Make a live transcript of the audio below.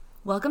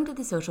Welcome to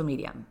the social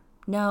medium.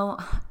 No,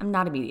 I'm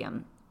not a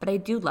medium, but I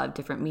do love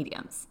different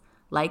mediums,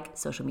 like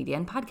social media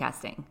and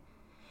podcasting.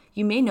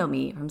 You may know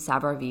me from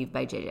Savoir Vivre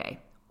by JJ,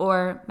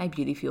 or My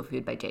Beauty Fuel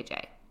Food by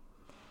JJ.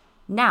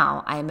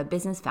 Now I am a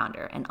business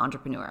founder and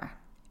entrepreneur.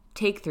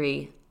 Take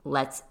 3,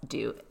 let's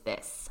do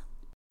this.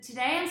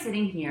 Today I'm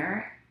sitting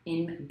here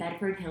in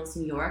Bedford Hills,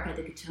 New York at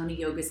the Katonah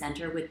Yoga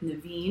Center with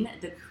Nevine,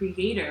 the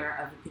creator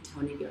of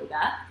Katonah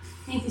Yoga.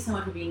 Thank you so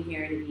much for being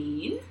here,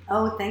 Nevine.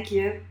 Oh, thank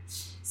you.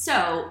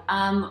 So,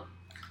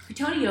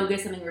 Katonah Yoga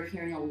is something we're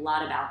hearing a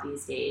lot about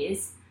these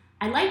days.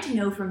 I'd like to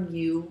know from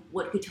you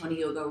what Katonah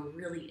Yoga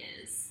really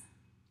is.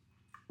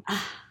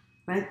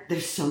 Right?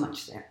 There's so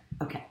much there.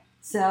 Okay.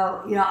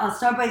 So, I'll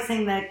start by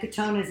saying that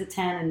Katonah is a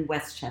town in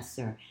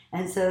Westchester.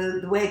 And so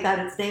the way it got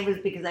its name was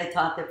because I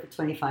taught there for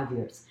 25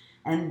 years.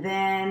 And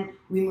then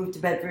we moved to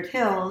Bedford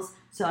Hills.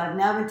 So I've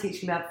now been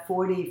teaching about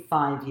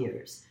 45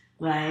 years,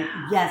 right?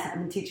 Wow. Yes, I've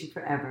been teaching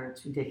forever.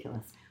 It's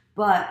ridiculous.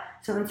 But,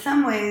 so in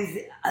some ways,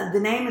 the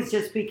name is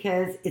just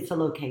because it's a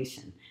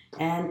location.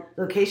 And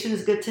location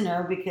is good to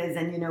know because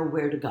then you know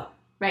where to go.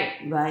 Right.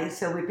 Right?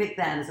 So we picked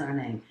that as our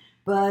name.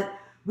 But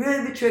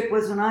really the trick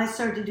was when I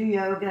started to do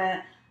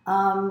yoga,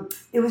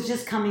 it was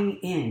just coming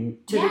in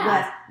to the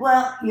West.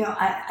 Well,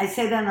 I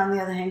say that, and on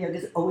the other hand,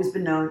 yoga's always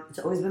been known, it's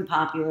always been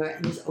popular,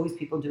 and there's always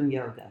people doing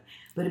yoga.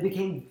 But it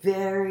became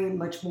very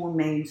much more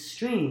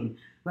mainstream,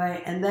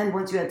 right? And then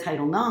once you had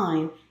Title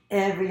IX,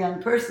 every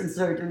young person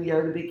started doing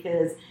yoga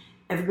because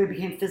everybody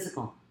became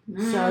physical.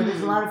 So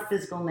there's a lot of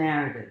physical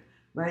narrative,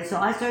 right? So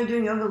I started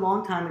doing yoga a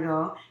long time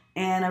ago,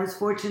 and I was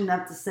fortunate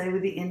enough to stay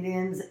with the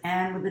Indians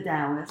and with the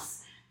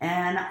Taoists.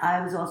 And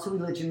I was also a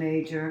religion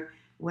major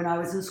when I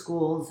was in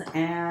schools,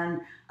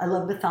 and I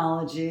love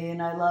mythology,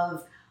 and I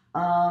love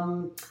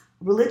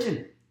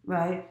religion,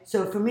 right?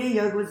 So for me,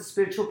 yoga was a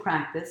spiritual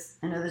practice.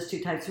 I know there's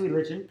 2 types of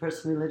religion,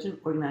 personal religion,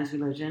 organized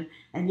religion,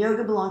 and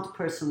yoga belonged to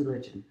personal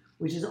religion,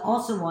 which is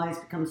also why it's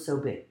become so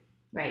big.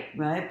 Right.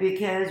 Right?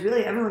 Because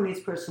really everyone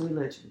needs personal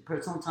religion,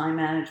 personal time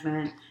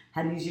management,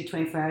 how to use your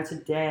 24 hours a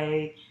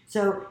day.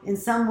 So in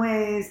some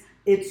ways,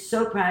 it's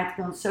so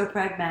practical and so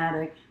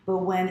pragmatic, but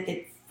when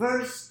it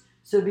first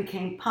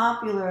became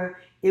popular,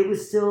 it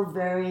was still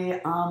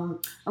very, I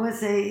want to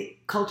say,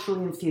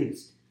 culturally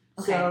infused.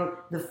 Okay. So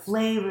the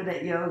flavor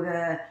that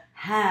yoga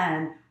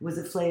had was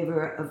a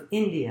flavor of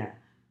India,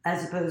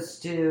 as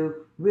opposed to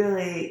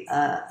really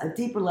a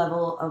deeper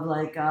level of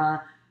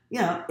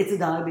it's a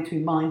dialogue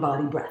between mind,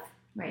 body, breath.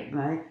 Right.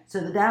 Right? So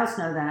the Taoists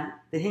know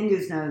that. The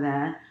Hindus know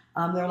that.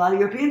 There are a lot of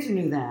Europeans who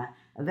knew that.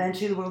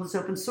 Eventually, the world is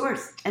open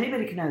source.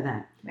 Anybody can know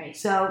that. Right.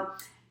 So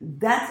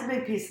that's a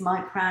big piece of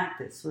my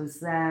practice, was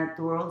that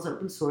the world's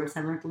open source.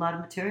 I learned a lot of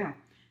material.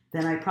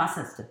 Then I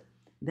processed it.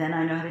 Then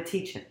I know how to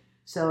teach it.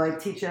 So I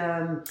teach,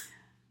 I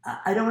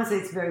don't want to say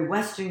it's very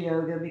Western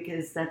yoga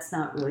because that's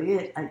not really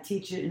it. I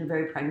teach it in a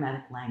very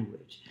pragmatic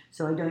language.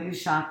 So I don't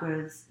use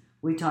chakras.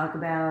 We talk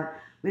about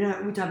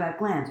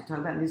glands, we talk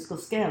about musical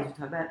scales, we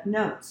talk about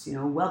notes,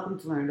 welcome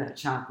to learn about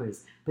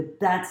chakras. But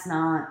that's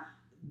not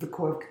the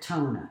core of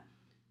Katonah,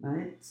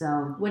 right?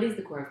 So what is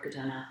the core of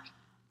Katonah?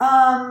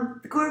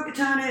 The core of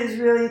Katonah is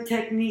really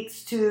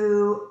techniques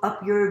to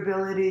up your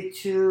ability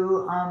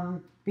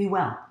to be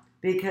well.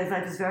 Because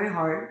life is very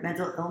hard.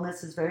 Mental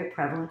illness is very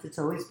prevalent. It's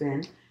always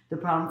been. The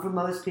problem for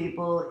most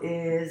people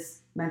is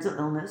mental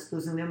illness,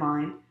 losing their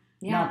mind,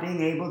 not being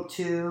able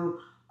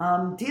to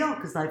deal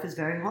because life is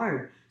very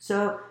hard.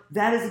 So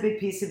that is a big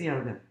piece of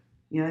yoga.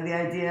 The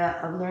idea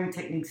of learning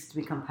techniques to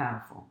become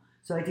powerful.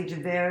 So I teach a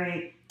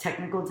very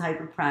technical type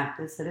of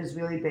practice that is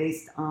really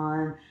based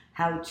on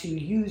how to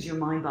use your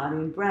mind, body,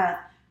 and breath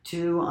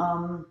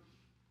to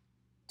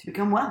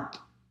become well,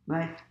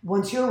 right?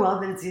 Once you're well,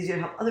 then it's easier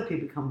to help other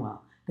people become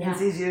well. Then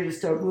it's easier to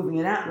start moving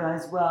it out and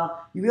realize,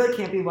 well, you really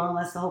can't be well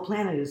unless the whole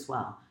planet is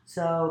well.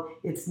 So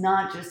it's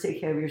not just take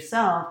care of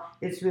yourself,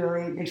 it's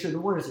really make sure the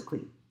waters are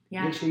clean.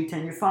 Yeah. Make sure you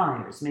tend your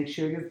fires. Make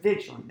sure you're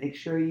vigilant. Make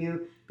sure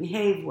you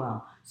behave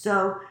well.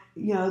 So,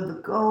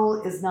 the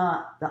goal is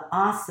not the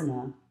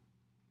asana,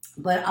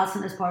 but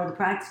asana is part of the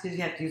practice because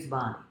you have to use the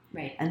body.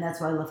 Right. And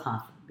that's why I love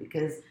hatha,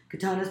 because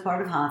Katonah is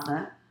part of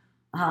hatha.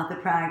 Hatha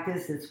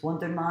practice, it's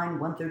 1/3 mind,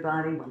 1/3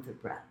 body,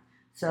 1/3 breath.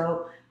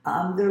 So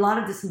there are a lot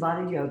of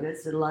disembodied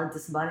yogas, there are a lot of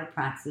disembodied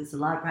practices, a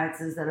lot of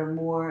practices that are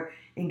more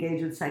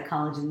engaged with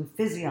psychology than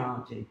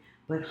physiology.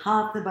 But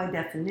hatha, by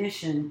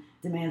definition,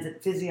 demands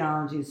that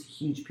physiology is a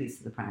huge piece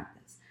of the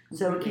practice.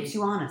 So it keeps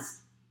you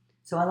honest.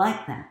 So I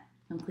like that.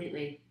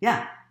 Completely.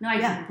 Yeah. No, I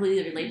can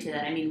completely relate to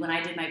that. I mean, when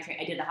I did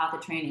I did a hatha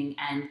training,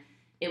 and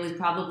it was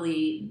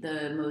probably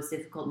the most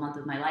difficult month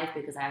of my life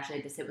because I actually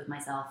had to sit with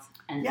myself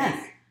and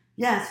think.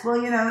 Yes.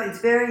 Well, it's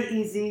very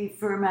easy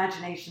for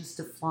imaginations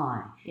to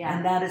fly. Yeah.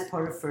 And that is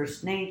part of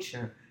first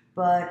nature.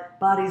 But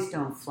bodies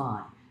don't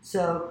fly.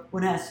 So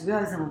one has to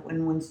realize that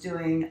when one's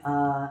doing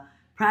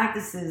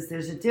practices,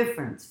 there's a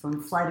difference from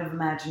flight of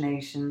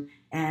imagination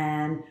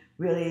and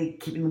really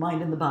keeping the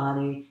mind in the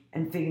body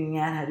and figuring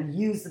out how to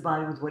use the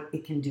body with what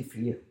it can do for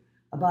you.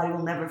 A body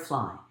will never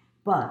fly,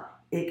 but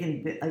it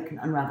can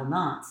unravel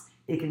knots.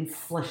 It can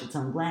flush its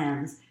own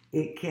glands.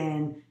 It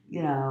can,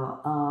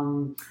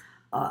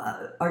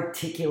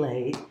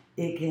 articulate.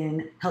 It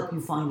can help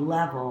you find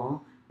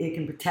level. It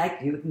can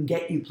protect you. It can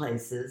get you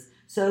places.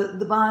 So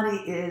the body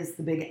is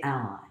the big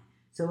ally.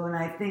 So when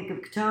I think of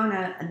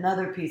Katonah,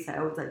 another piece I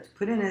always like to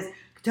put in is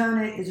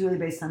Katonah is really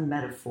based on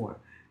metaphor.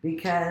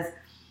 Because,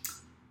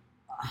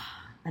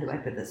 how do I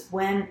put this?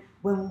 When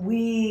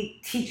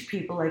we teach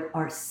people like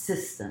our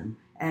system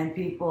and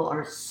people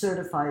are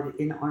certified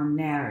in our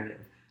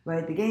narrative,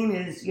 right? The game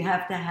is you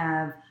have to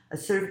have a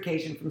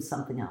certification from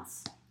something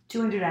else.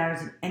 200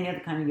 hours of any other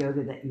kind of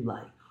yoga that you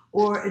like.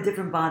 Or a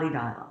different body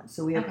dialogue.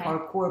 So we have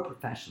parkour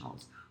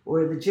professionals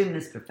or the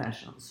gymnast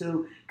professionals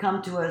who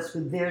come to us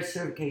with their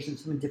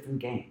certifications from a different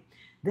game.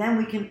 Then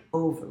we can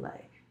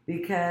overlay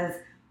because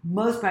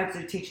most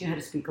practices are teaching you how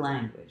to speak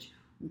language.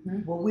 Mm-hmm.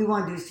 What we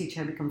want to do is teach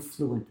you how to become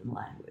fluent in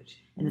language.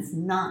 And it's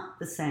not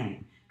the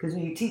same. Because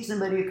when you teach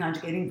somebody you're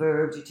conjugating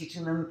verbs, you're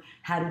teaching them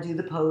how to do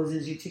the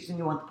poses, you're teaching them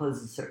you want the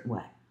poses a certain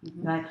way.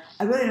 Mm-hmm. Right?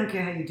 I really don't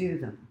care how you do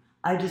them.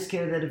 I just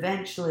care that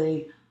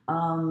eventually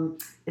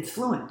it's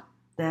fluent.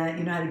 That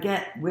you know how to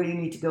get where you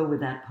need to go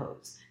with that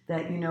pose.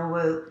 That you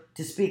know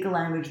to speak a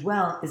language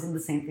well isn't the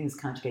same thing as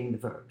conjugating the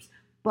verbs.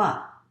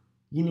 But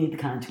you need the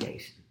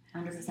conjugation.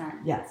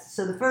 100%. Yes.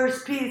 So the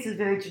first piece is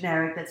very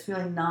generic. That's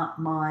really not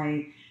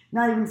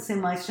even to say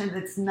my strength.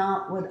 That's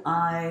not what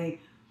I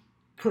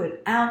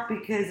put out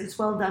because it's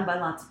well done by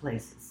lots of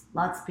places.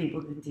 Lots of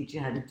people can teach you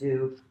how to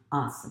do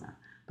asana.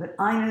 But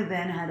I know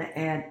then how to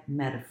add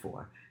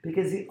metaphor.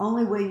 Because the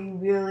only way you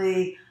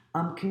really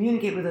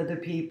communicate with other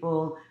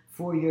people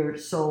for your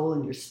soul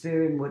and your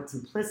spirit and what's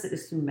implicit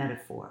is through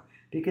metaphor.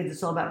 Because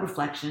it's all about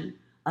reflection,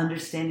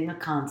 understanding a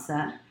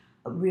concept,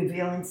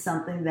 revealing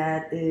something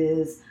that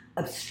is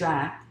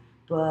abstract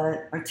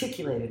but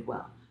articulated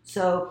well.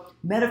 So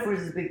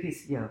metaphors is a big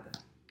piece of yoga.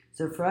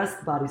 So for us,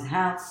 the body's a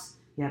house.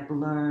 You have to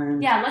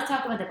learn. Yeah, let's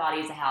talk about the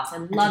body as a house. I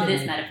love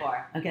this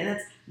metaphor. Okay,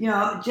 that's,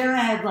 generally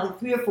I have like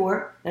 3 or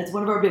 4. That's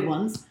one of our big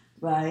ones.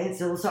 Right,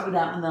 so we'll start with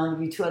that one, then I'll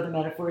give you 2 other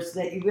metaphors so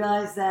that you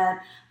realize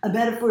that a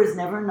metaphor is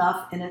never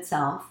enough in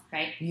itself.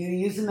 Right. You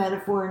use a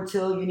metaphor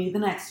until you need the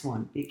next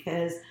one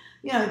because,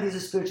 these are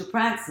spiritual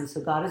practices.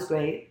 So God is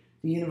great,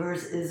 the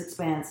universe is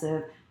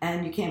expansive,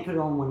 and you can't put it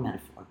all in one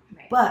metaphor.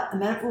 Right. But a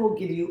metaphor will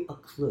give you a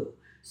clue.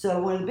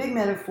 So one of the big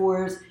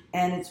metaphors,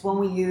 and it's one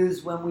we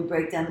use when we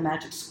break down the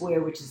magic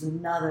square, which is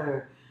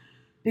another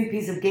big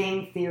piece of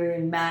game theory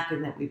and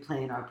mapping that we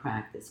play in our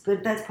practice.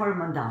 But that's part of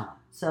mandala.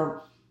 So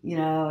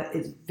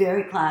it's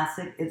very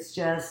classic. It's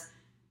just,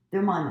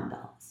 they're my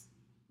mandalas,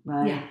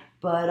 right? Yeah.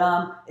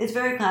 But it's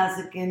very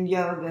classic in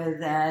yoga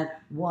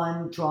that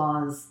one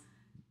draws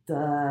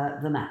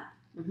the map,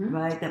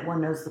 right? That one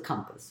knows the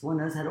compass. One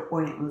knows how to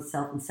orient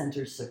oneself and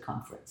center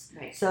circumference.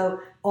 Right. So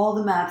all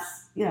the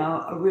maps,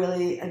 are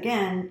really,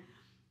 again,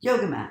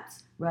 yoga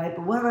maps, right?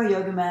 But one of our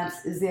yoga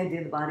maps is the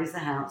idea the body's a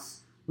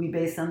house. We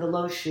base on the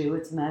low shu.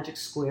 It's a magic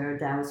square,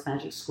 Taoist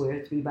magic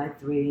square,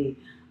 3x3,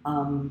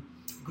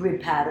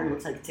 grid pattern,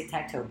 looks like a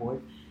tic-tac-toe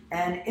board.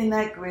 And in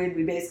that grid,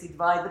 we basically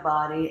divide the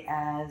body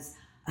as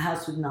a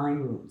house with 9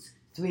 rooms.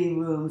 3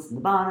 rooms in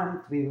the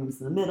bottom, 3 rooms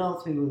in the middle,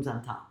 3 rooms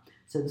on top.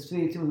 So the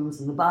 3 rooms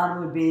in the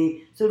bottom would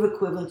be sort of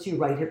equivalent to your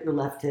right hip, your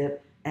left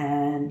hip,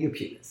 and your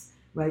pubis.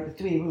 Right? The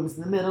 3 rooms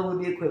in the middle would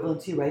be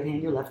equivalent to your right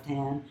hand, your left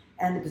hand,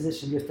 and the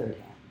position of your third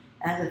hand.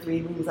 And the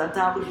 3 rooms on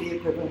top would be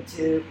equivalent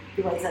to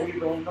the right side of your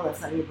brain, the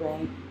left side of your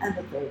brain, and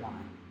the third eye.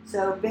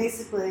 So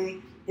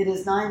basically, it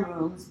is 9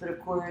 rooms, but of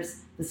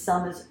course, the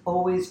sum is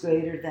always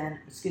greater than,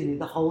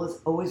 the whole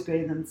is always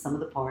greater than the sum of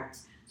the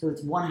parts. So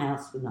it's one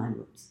house with 9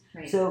 rooms.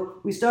 Right. So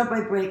we start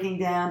by breaking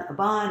down a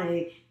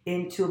body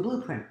into a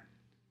blueprint.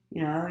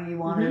 You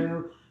want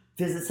to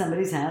visit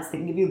somebody's house, they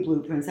can give you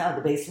blueprints.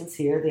 The basement's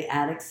here, the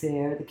attic's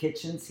here, the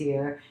kitchen's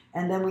here,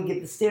 and then we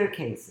give the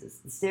staircases.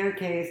 The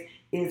staircase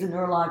is a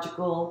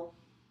neurological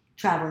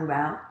traveling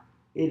route.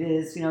 It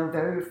is,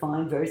 very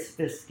refined, very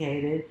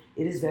sophisticated.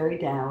 It is very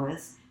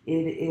Taoist.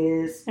 It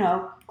is,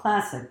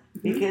 classic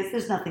because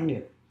there's nothing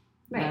new.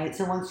 Right?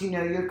 So once you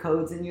know your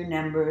codes and your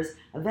numbers,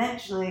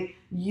 eventually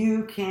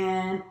you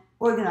can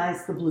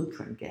organize the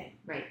blueprint game.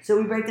 Right. So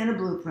we break down a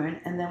blueprint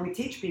and then we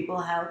teach people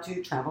how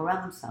to travel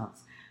around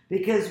themselves.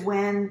 Because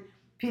when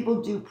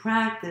people do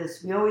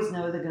practice, we always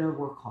know they're going to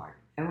work hard.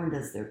 Everyone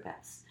does their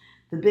best.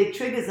 The big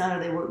trick is not are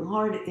they working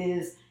hard,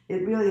 is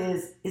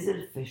it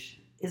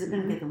efficient? Is it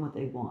going to get them what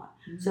they want?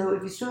 Mm-hmm. So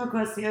if you swim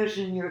across the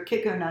ocean and you're a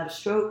kicker, not a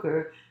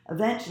stroker,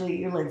 eventually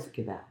your legs will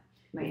give out.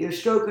 Right. If you're a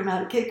stroker,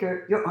 not a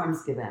kicker, your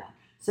arms give out.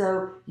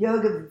 So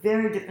yoga,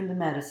 very different than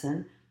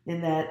medicine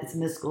in that it's a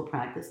mystical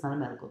practice, not a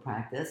medical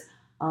practice.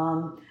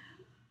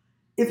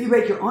 If you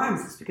break your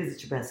arms, it's because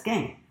it's your best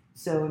game.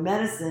 So in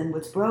medicine,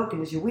 what's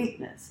broken is your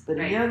weakness. But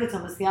in yoga, it's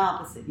almost the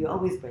opposite. You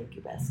always break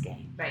your best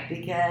game. Right.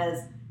 Because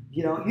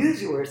you don't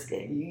use your worst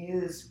game.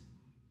 You use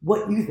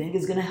what you think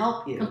is going to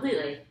help you.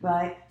 Completely.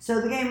 Right?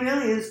 So the game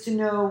really is to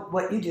know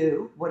what you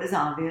do, what is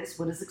obvious,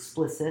 what is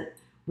explicit,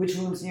 which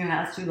rooms in your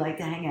house do you like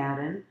to hang out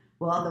in.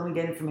 Well, then we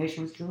get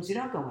information which rooms you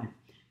don't go in.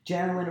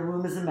 Generally, when a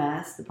room is a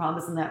mess, the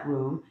problem is in that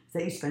room is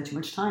that you spend too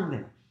much time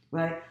there.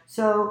 Right?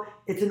 So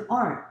it's an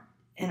art,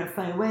 in a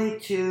funny way,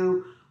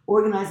 to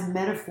organize a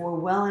metaphor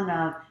well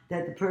enough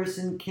that the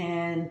person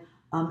can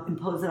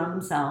impose it on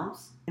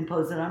themselves,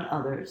 impose it on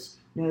others.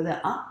 Know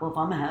that, well, if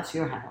I'm a house,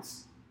 you're a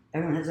house.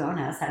 Everyone has their own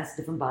house, has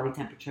different body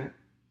temperature,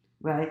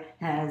 right?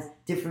 Has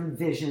different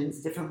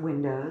visions, different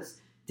windows,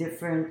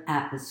 different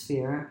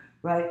atmosphere,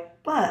 right?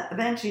 But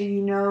eventually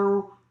you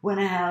know when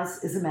a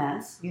house is a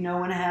mess. You know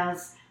when a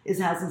house is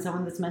housing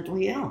someone that's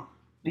mentally ill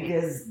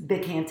because they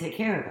can't take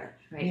care of it.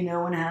 Right. You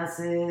know when a house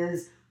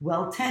is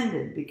well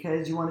tended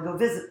because you want to go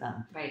visit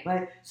them.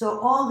 Right? So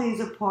all these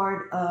are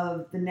part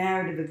of the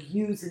narrative of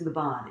using the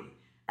body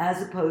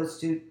as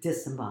opposed to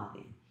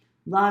disembodying.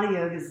 A lot of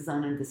yoga is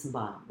designed on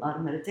disembodied. A lot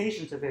of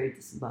meditations are very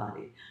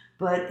disembodied.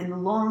 But in the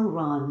long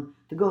run,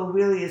 the goal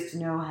really is to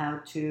know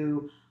how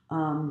to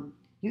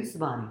use the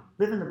body,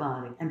 live in the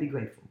body, and be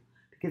grateful.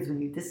 Because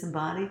when you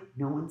disembody,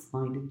 no one's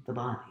minding the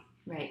body.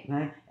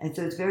 Right? And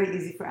so it's very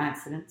easy for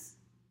accidents.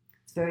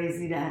 It's very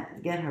easy to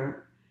get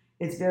hurt.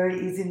 It's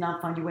very easy to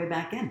not find your way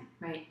back in.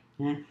 Right.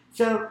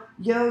 So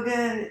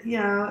yoga,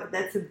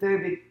 that's a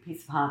very big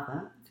piece of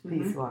hatha. It's a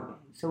piece of our game.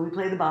 So we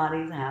play the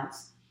body as a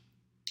house.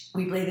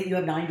 We play that you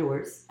have 9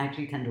 doors,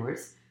 actually 10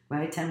 doors,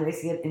 right? 10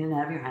 ways to get in and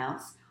out of your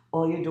house.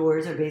 All your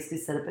doors are basically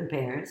set up in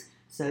pairs.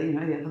 So, you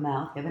have a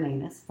mouth, you have an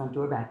anus, front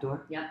door, back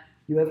door. Yep.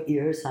 You have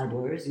ears, side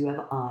doors, you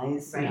have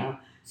eyes. Right.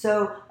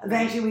 So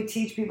eventually we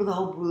teach people the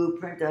whole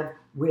blueprint of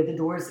where the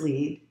doors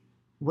lead,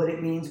 what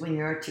it means when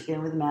you're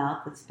articulating with the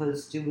mouth as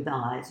opposed to with the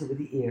eyes or with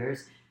the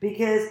ears,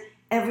 because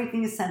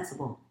everything is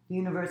sensible. The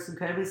universe is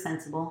incredibly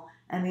sensible,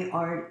 and the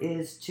art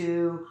is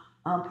to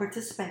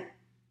participate,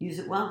 use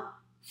it well.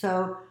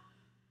 So,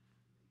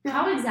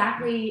 how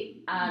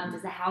exactly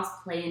does the house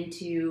play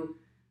into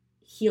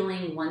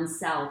healing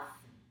oneself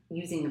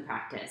using the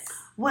practice?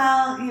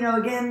 Well,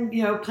 again,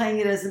 playing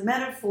it as a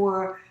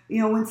metaphor,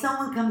 when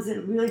someone comes in,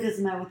 it really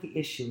doesn't matter what the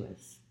issue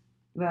is,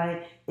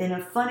 right? In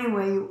a funny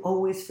way, you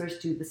always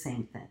first do the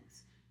same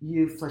things.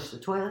 You flush the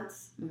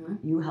toilets,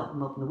 you help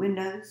them open the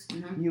windows,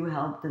 you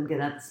help them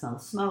get out the smell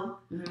of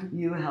smoke,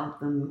 you help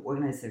them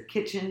organize their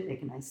kitchen,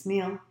 make a nice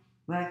meal,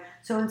 right?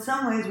 So in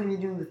some ways, when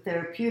you're doing the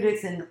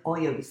therapeutics, and all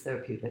yoga is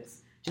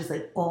therapeutics, just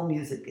like all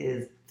music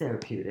is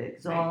therapeutic.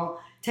 It's all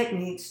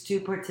techniques to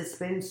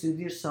participate and soothe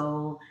your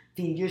soul,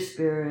 feed your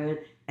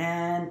spirit,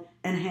 and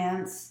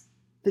enhance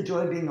the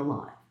joy of being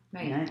alive.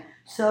 Right?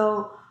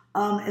 So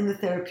in the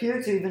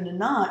therapeutics, or even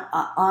not,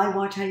 I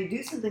watch how you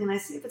do something and I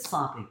see if it's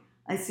sloppy.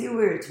 I see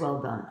where it's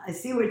well done. I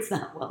see where it's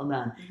not well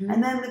done.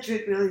 And then the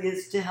trick really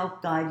is to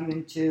help guide you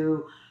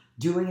into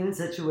doing it in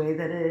such a way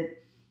that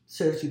it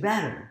serves you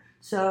better.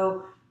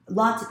 So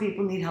lots of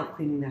people need help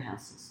cleaning their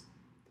houses.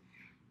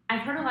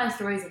 I've heard a lot of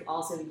stories of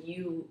also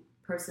you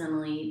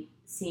personally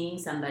seeing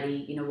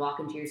somebody, walk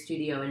into your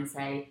studio and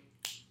say,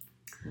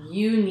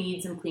 you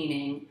need some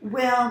cleaning.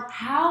 Well,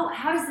 how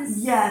does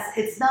this... Yes,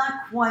 it's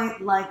not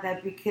quite like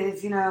that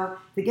because,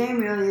 the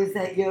game really is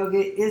that yoga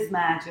is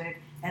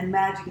magic, and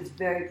magic is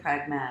very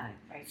pragmatic.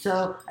 Right.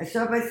 So I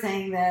start by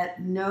saying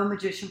that no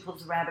magician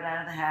pulls a rabbit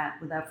out of the hat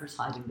without first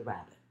hiding the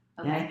rabbit.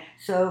 Okay.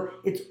 So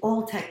it's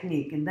all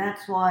technique, and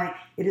that's why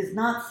it is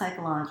not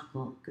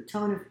psychological.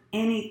 Katonah, if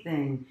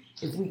anything,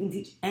 if we can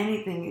teach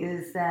anything,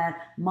 is that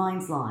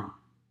minds lie,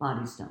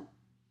 bodies don't.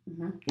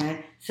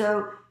 Okay.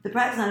 So the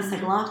practice is not a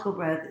psychological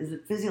breath; is a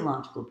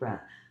physiological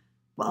breath.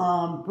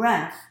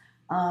 Breath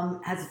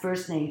has a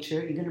first nature.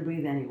 You're going to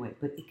breathe anyway,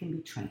 but it can be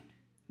trained.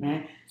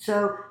 Right.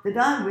 So the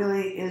dot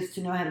really is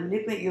to know how to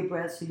manipulate your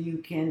breath so you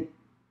can,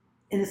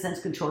 in a sense,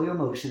 control your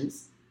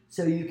emotions.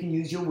 So you can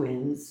use your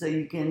winds. So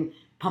you can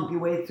pump your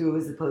way through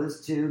as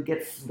opposed to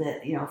get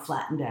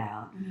flattened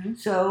out.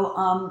 So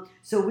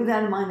with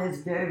that in mind, it's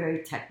very,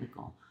 very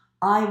technical.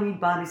 I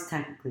read bodies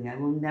technically. I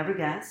will never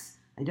guess.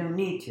 I don't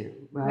need to,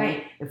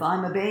 right? If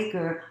I'm a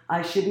baker,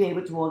 I should be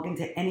able to walk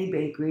into any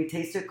bakery,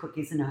 taste their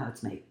cookies, and know how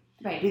it's made.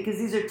 Right. Because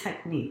these are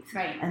techniques.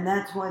 Right. And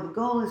that's why the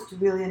goal is to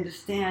really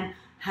understand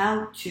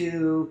how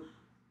to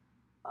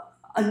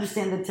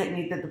understand the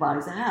technique that the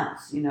body's a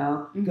house.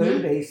 Go to the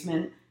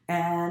basement,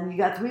 and you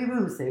got 3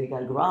 rooms there. You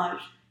got a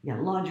garage, you got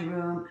a laundry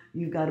room,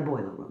 you've got a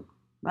boiler room,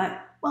 right?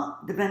 Well,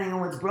 depending on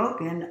what's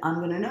broken, I'm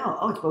going to know,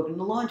 it's broken in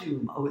the laundry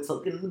room. It's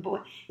broken in the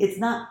boiler. It's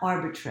not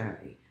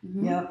arbitrary.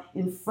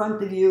 In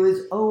front of you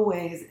is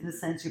always, in a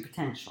sense, your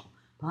potential.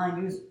 Behind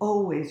you is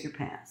always your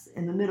past.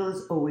 In the middle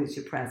is always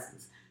your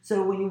presence.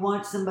 So when you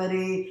watch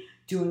somebody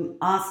doing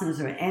asanas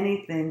or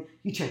anything,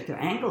 you check their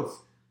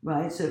angles,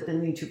 right? So if they're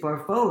leaning too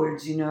far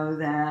forwards, you know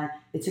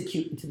that it's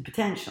acute to the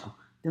potential.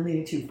 They're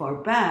leaning too far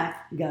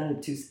back, you got an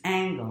obtuse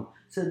angle.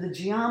 So the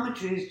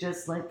geometry is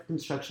just like the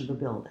construction of a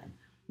building,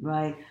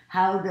 right?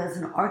 How does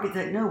an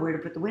architect know where to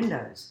put the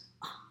windows?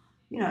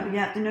 You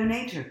have to know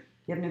nature.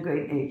 You have no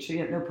great nature, you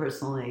have no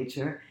personal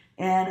nature.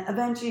 And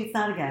eventually it's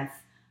not a guess.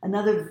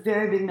 Another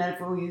very big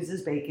metaphor we use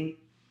is baking,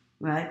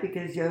 right?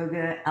 Because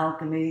yoga,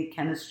 alchemy,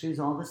 chemistry is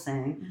all the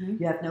same.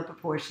 You have to know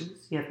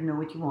proportions. You have to know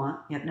what you want.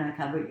 You have to know how to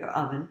cover your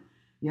oven.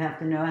 You have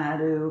to know how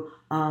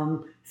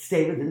to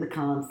stay within the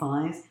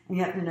confines. And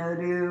you have to know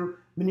to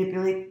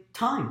manipulate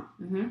time,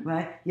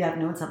 right? You have to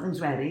know when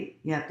something's ready.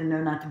 You have to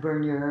know not to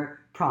burn your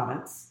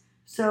products.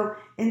 So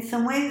in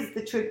some ways,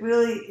 the trick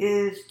really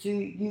is to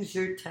use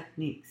your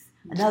techniques.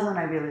 Another one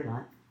I really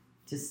like,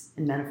 just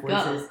in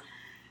metaphors, is,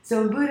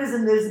 so in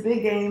Buddhism, there's a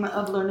big game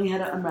of learning how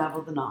to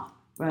unravel the knot,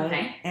 right?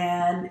 Okay.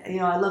 And,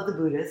 I love the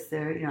Buddhists.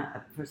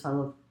 They're, first I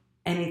love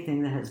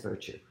anything that has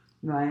virtue,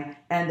 right?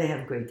 And they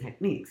have great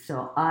techniques.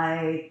 So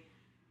I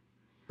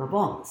love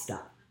all this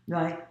stuff,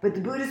 right? But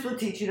the Buddhists will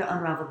teach you to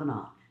unravel the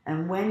knot.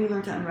 And when you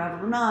learn to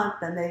unravel the knot,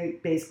 then they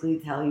basically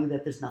tell you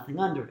that there's nothing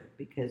under it,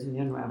 because when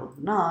you unravel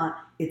the knot,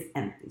 it's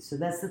empty. So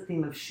that's the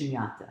theme of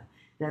shunyata,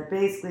 that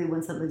basically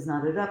when something's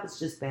knotted up, it's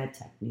just bad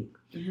technique.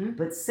 Mm-hmm.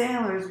 But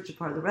sailors, which are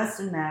part of the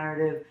Western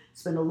narrative,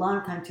 spend a lot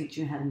of time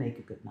teaching you how to make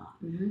a good knot.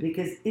 Mm-hmm.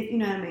 Because if you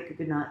know how to make a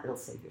good knot, it'll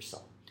save your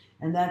soul.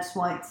 And that's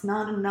why it's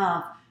not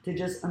enough to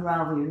just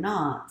unravel your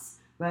knots,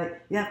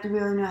 right? You have to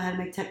really know how to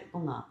make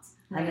technical knots,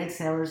 how to make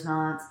sailor's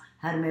knots,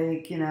 how to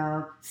make,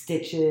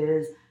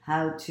 stitches,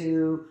 how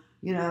to,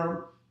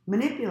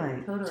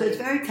 manipulate. Totally. So it's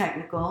very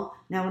technical.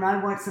 Now, when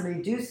I watch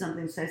somebody do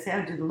something, so I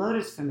say, do the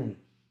lotus for me.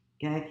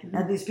 Okay? Mm-hmm.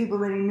 Now, these people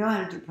already know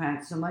how to do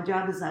practice, so my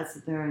job is not to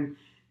sit there and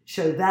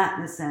show that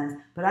in a sense,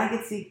 but I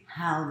get to see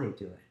how they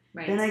do it.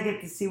 Right. Then I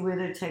get to see where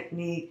their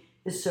technique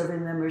is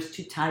serving them, or is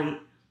too tight,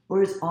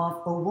 or is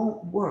off, or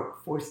won't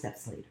work 4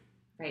 steps later.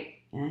 Right.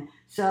 Okay?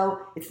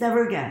 So it's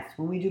never a guess.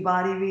 When we do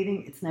body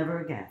reading, it's never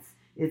a guess.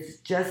 It's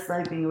just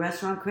like being a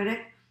restaurant critic.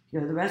 You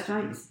go to the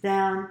restaurant, you sit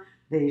down,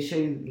 they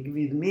give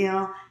you the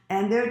meal,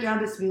 and their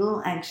job is to be a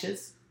little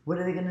anxious. What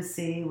are they going to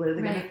see? What are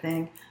they going to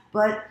think?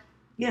 But,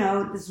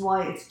 this is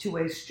why it's a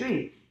two-way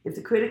street. If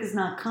the critic is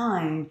not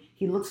kind,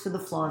 he looks for the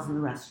flaws in the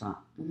restaurant.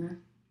 Mm-hmm.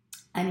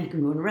 And he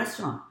can ruin a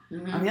restaurant.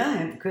 Mm-hmm. On the other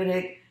hand, the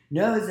critic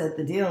knows that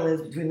the deal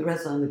is between the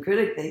restaurant and the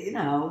critic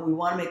that, we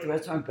want to make the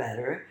restaurant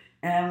better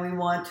and we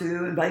want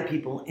to invite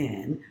people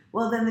in.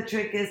 Well, then the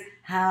trick is,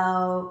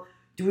 how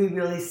do we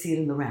really see it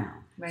in the round?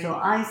 Right.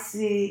 So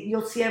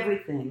you'll see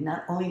everything,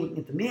 not only looking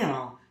at the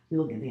meal,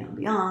 you're looking at the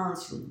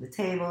ambiance, you're looking at the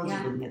tables,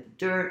 you're looking at the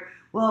dirt.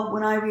 Well,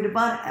 when I read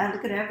about it, I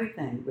look at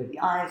everything, where the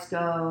eyes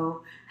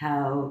go,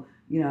 how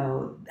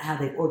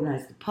they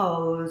organize the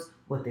pose,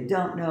 what they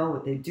don't know,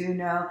 what they do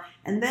know.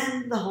 And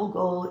then the whole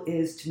goal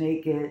is to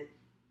make it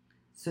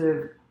sort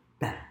of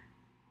better,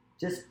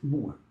 just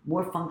more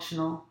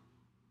functional,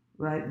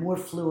 right? More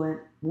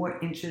fluent, more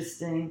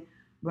interesting,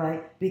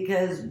 right?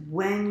 Because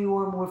when you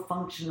are more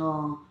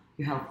functional,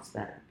 your health is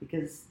better,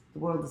 because the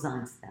world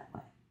designs it that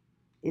way.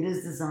 It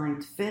is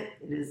designed to fit.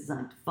 It is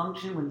designed to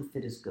function when the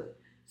fit is good.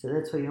 So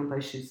that's why you don't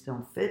buy shoes that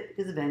don't fit,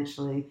 because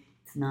eventually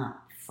it's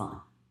not fun.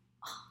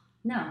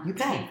 No, you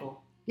it's pay.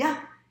 painful.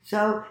 Yeah.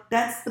 So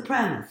that's the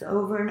premise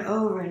over and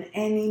over in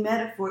any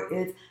metaphor.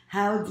 Is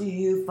how do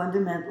you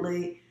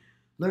fundamentally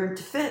learn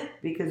to fit?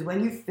 Because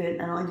when you fit,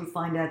 not only do you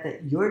find out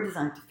that you're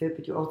designed to fit,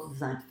 but you're also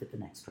designed to fit the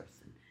next person.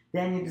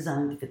 Then you're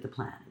designed to fit the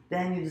planet.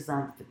 Then you're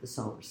designed to fit the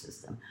solar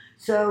system.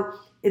 So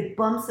it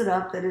bumps it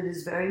up that it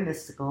is very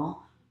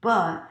mystical,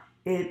 but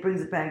it brings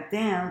it back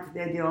down to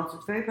the idea also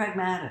it's very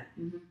pragmatic,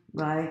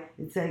 right?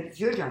 It's like it's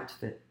your job to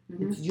fit.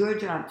 It's your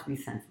job to be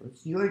sensible.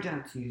 It's your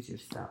job to use your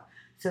stuff.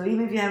 So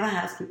even if you have a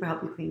housekeeper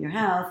help you clean your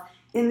house,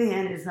 in the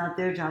end, it's not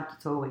their job to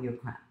throw away your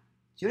crap.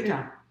 It's your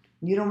job.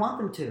 You don't want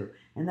them to.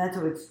 And that's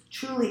why it's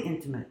truly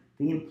intimate.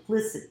 The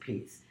implicit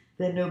piece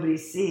that nobody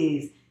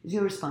sees is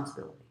your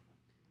responsibility.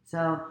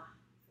 So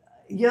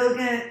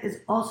yoga is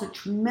also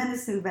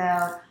tremendously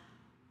about,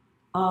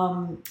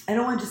 I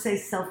don't want to just say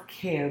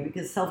self-care,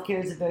 because self-care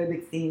is a very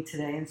big theme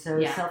today. And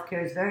so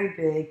self-care is very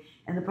big.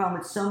 And the problem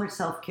with so much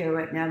self-care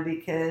right now,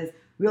 because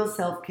real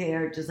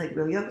self-care, just like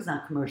real yoga, is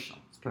not commercial.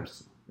 It's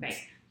personal. Right.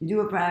 You do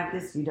a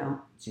practice, you don't,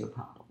 it's your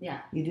problem. Yeah.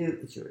 You do,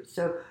 it's yours.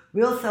 So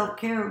real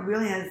self-care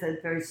really has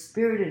that very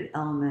spirited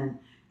element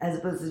as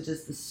opposed to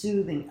just the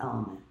soothing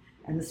element.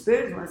 And the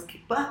spirited one is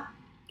kick butt,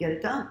 get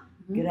it done.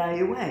 Get out of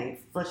your way,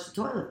 flush the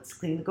toilets,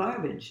 clean the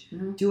garbage,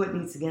 do what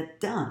needs to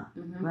get done,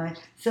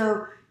 right?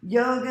 So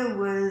yoga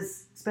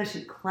was,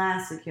 especially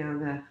classic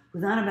yoga,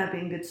 was not about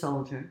being a good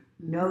soldier.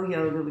 No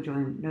yoga would join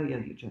an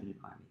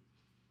army.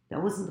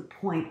 That wasn't the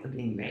point of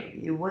being yoga.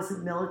 It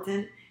wasn't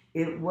militant.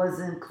 It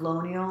wasn't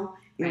colonial.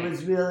 It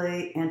was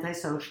really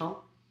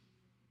antisocial,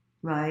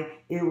 right?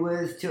 It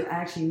was to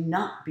actually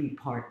not be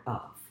part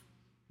of,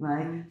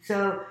 right?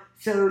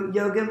 So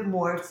yoga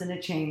morphs and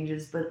it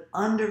changes, but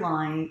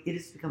underlying, it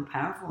has become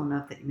powerful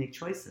enough that you make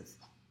choices,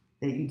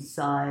 that you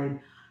decide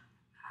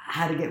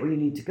how to get where you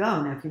need to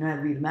go. Now, if you know how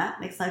to read a map,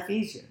 it makes life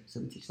easier.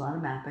 So we teach a lot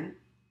of mapping.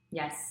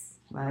 Yes.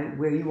 Right?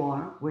 Where you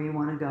are, where you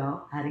want to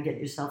go, how to get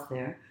yourself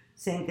there.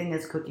 Same thing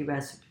as cookie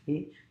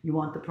recipe. You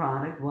want the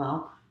product.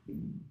 Well,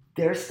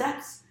 there are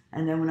steps.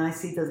 And then when I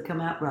see it doesn't come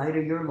out right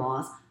or you're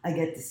lost, I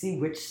get to see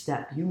which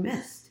step you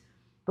missed.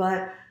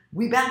 But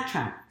we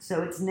backtrack.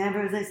 So it's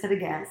never, as I said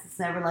again, it's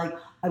never like,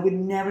 I would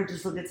never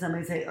just look at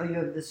somebody and say, oh, you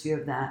have this, you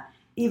have that.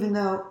 Even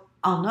though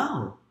I'll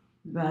know,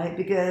 right?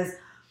 Because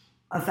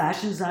a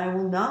fashion designer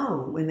will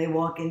know when they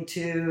walk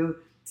into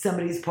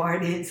somebody's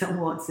party and someone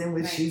walks in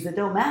with shoes that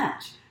don't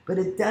match. But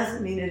it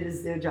doesn't mean it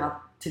is their job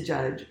to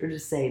judge or to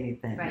say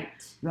anything.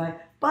 Right?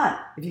 But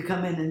if you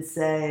come in and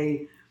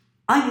say,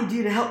 I need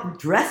you to help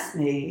dress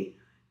me,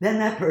 then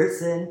that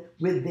person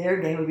with their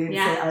game would be able to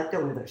say,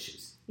 don't wear those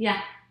shoes.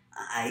 Yeah,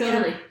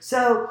 totally.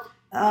 So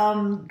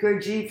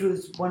Gurdjieff,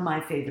 who's one of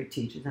my favorite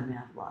teachers, I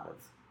have a lot of,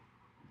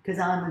 because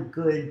I'm a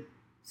good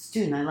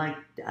student.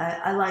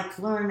 I like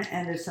to learn,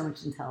 and there's so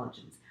much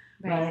intelligence.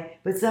 Right?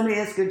 But somebody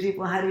asked Gurdjieff,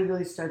 well, how do you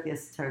really start the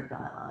esoteric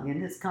dialogue?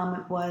 And his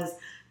comment was,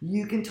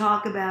 you can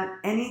talk about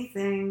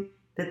anything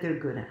that they're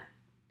good at.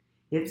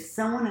 If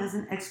someone has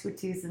an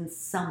expertise in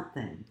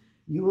something,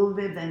 you will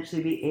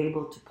eventually be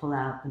able to pull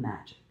out the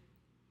magic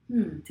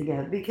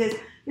together. Because,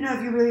 if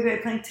you're really great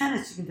at playing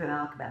tennis, you can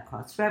talk about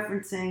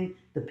cross-referencing,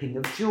 the ping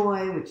of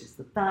joy, which is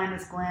the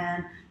thymus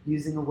gland,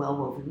 using a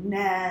well-woven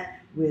net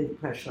with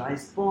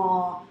pressurized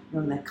ball,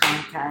 knowing that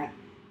contact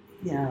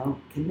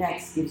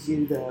connects, gives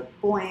you the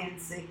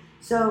buoyancy.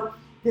 So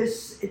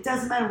it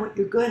doesn't matter what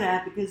you're good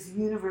at, because the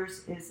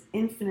universe is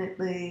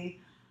infinitely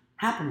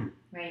happening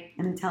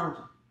and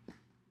intelligent.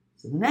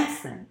 So the next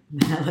thing,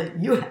 I'll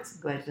let you ask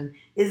the question,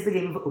 is the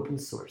game of open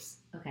source.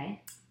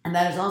 Okay. And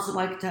that is also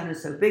why Katonah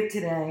is so big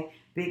today,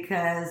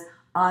 because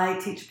I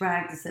teach a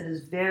practice that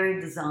is very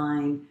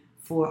designed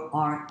for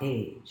our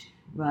age,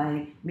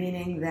 right?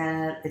 Meaning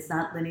that it's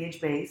not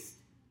lineage-based.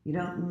 You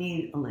don't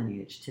need a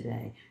lineage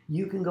today.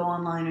 You can go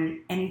online and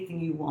anything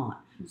you want.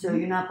 So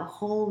you're not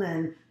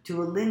beholden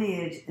to a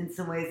lineage in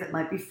some ways that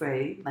might be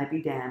frayed, might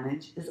be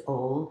damaged, is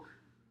old,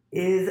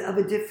 is of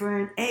a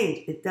different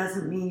age. It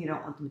doesn't mean you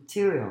don't want the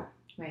material.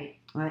 Right.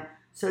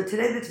 So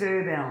today that's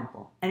very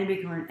available. Anybody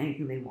can learn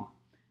anything they want.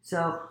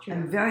 So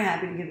I'm very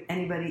happy to give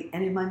anybody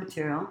any of my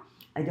material.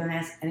 I don't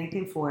ask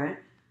anything for it.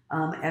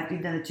 After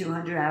you've done a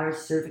 200-hour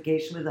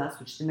certification with us,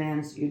 which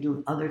demands you're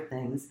doing other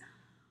things,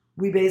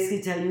 we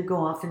basically tell you go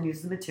off and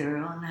use the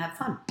material and have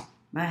fun,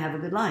 right? Have a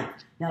good life.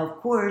 Now, of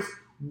course,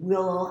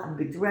 we'll have a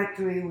big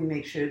directory. We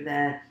make sure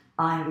that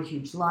I have a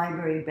huge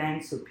library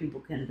bank so people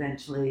can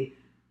eventually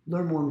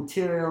learn more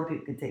material.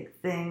 People can take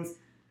things.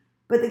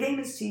 But the game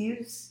is to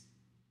use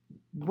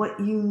what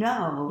you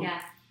know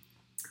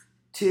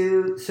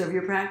to serve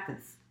your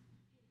practice,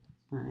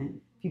 right?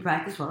 If you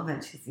practice well,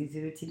 eventually it's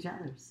easier to teach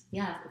others.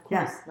 Yeah, of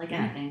course, like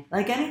anything.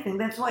 Like anything.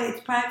 That's why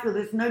it's practical.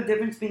 There's no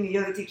difference being a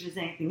yoga teacher as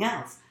anything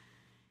else.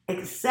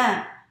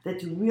 Except that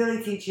to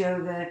really teach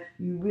yoga,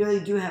 you really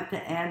do have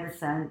to add the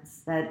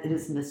sense that it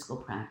is mystical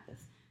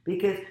practice.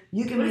 Because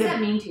you can What does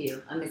that mean to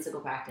you, a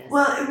mystical practice?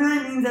 Well, it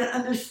really means that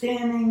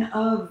understanding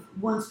of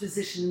one's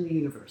position in the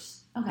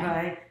universe. Okay.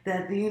 Right?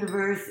 That the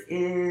universe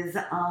is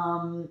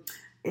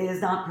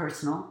not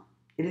personal.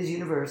 It is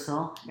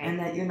universal. Right. And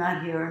that you're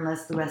not here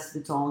unless the rest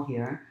of it's all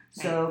here.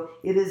 Right. So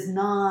it is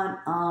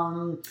not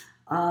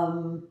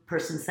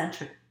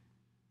person-centric.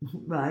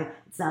 Right?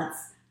 It's not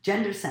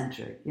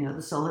gender-centric.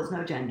 The soul has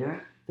no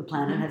gender. The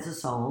planet has a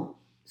soul.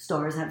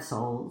 Stars have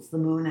souls. The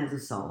moon has a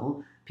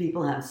soul.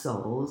 People have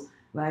souls,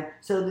 right?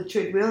 So the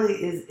trick really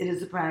is, it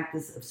is a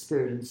practice of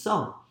spirit and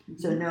soul.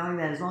 So knowing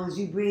that as long as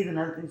you breathe and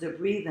other things are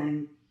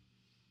breathing,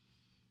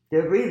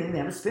 they're breathing, they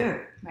have a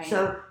spirit. Right.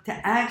 So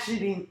to actually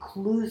be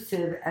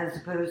inclusive as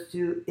opposed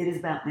to it is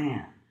about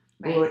man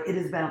or it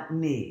is about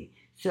me.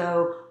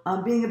 So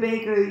being a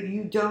baker,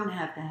 you don't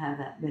have to have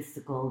that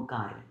mystical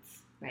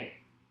guidance.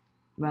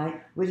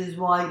 Right? Which is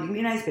why you can be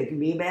a nice baker, you can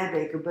be a bad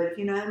baker, but if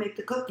you know how to make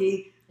the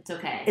cookie, it's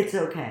okay. It's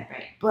okay.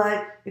 Right.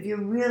 But if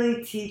you're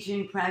really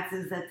teaching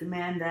practices that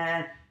demand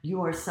that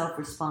you are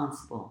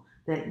self-responsible,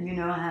 that you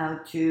know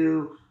how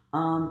to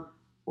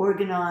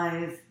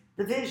organize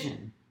the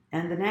vision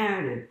and the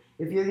narrative,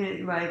 if you're going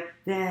to,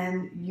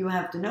 then you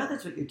have to know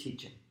that's what you're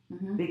teaching.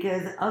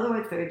 Because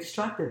otherwise it's very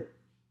destructive,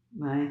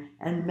 right?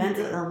 And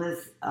mental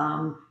illness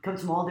comes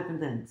from all different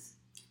things.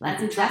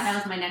 That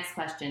was my next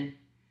question.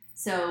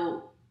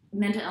 So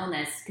mental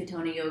illness,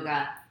 Katonah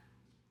Yoga,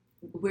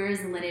 where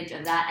is the lineage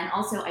of that? And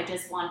also, I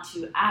just want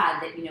to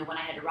add that, when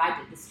I had arrived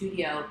at the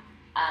studio,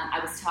 I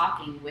was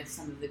talking with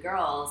some of the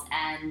girls,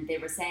 and they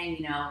were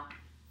saying,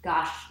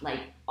 gosh,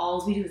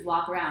 all we do is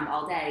walk around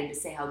all day and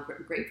just say how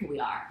grateful we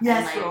are.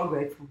 Yes, we're all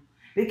grateful.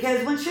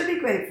 Because one should be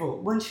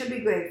grateful.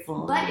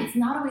 But it's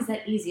not always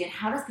that easy. And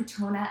how does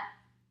Katonah...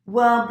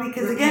 Well,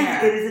 because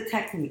again, it is a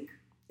technique.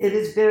 It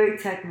is very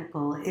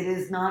technical. It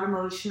is not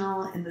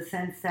emotional in the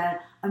sense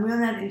that I'm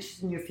really not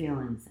interested in your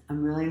feelings.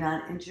 I'm really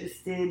not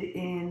interested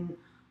in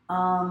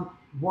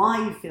why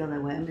you feel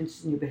that way. I'm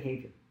interested in your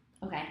behavior.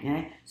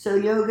 Okay. So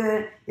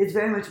yoga is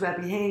very much about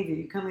behavior.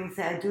 You come in and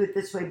say, I do it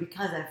this way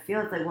because I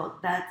feel it. Well,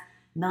 that's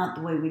not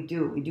the way we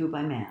do it. We do it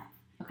by math.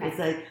 Okay. It's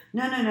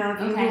no.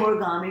 If you do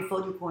origami,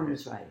 fold your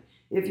corners right.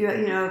 If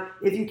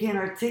if you can't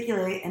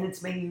articulate and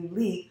it's making you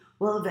leak,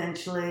 well,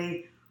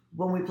 eventually,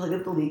 when we plug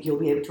up the leak, you'll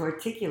be able to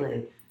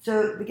articulate.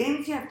 So the game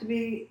is you have to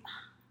be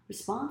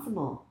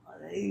responsible.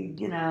 We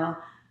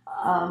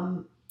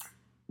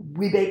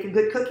bake a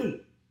good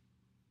cookie,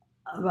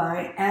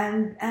 right?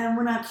 And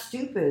we're not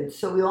stupid.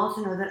 So we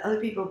also know that other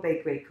people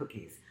bake great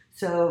cookies.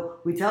 So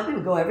we tell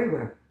people go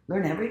everywhere,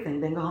 learn everything,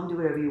 then go home, do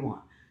whatever you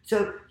want.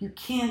 So you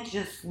can't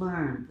just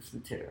learn this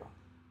material.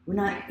 We're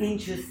not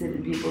interested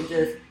in people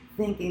just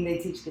thinking they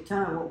teach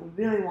Katonah. What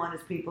we really want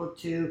is people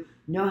to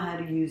know how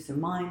to use their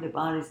mind, their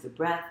bodies, their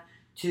breath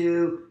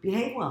to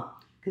behave well.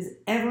 because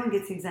everyone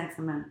gets the exact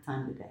same amount of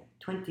time a day,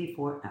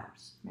 24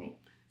 hours. Right.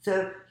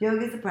 So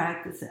yoga is the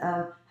practice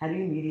of how do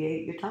you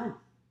mediate your time.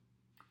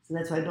 So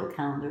that's why I build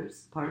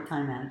calendars, part of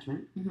time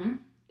management. Mm-hmm.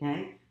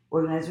 Okay?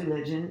 Organized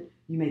religion,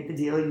 you make the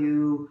deal,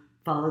 you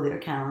follow their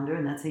calendar,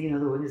 and that's how you know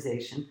the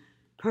organization.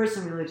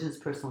 Personal religion is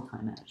personal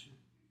time management.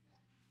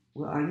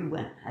 Where are you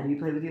when? How do you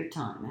play with your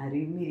time? How do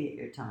you mediate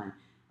your time?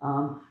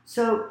 It's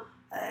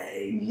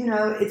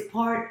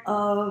part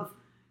of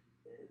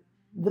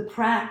the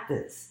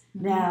practice.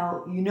 Mm-hmm.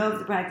 Now, if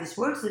the practice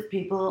works if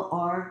people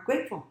are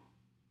grateful,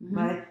 mm-hmm.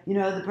 right?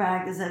 The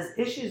practice has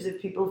issues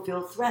if people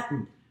feel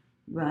threatened,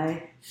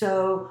 right?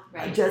 So,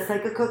 just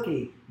like a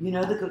cookie,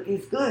 the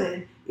cookie's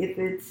good if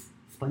it's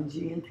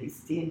spongy and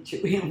tasty and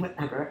chewy and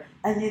whatever,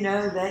 and you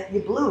know that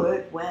you blew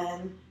it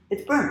when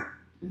it's burnt.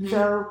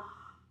 Mm-hmm.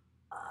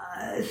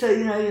 So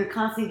you're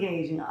constantly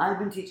engaging. I've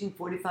been teaching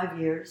 45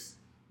 years,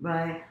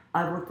 right?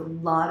 I've worked with a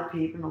lot of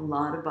people and a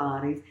lot of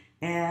bodies,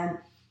 and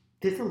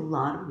there's a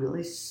lot of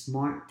really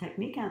smart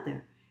technique out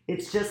there.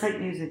 It's just like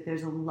music.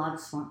 There's a lot of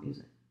smart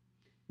music,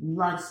 a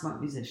lot of smart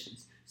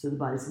musicians. So the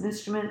body's an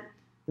instrument,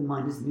 the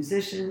mind is a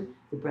musician,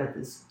 the breath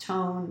is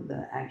tone,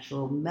 the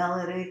actual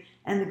melody,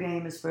 and the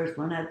game is first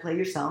learn how to play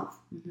yourself.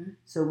 Mm-hmm.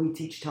 So we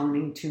teach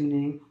toning,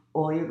 tuning.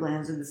 All your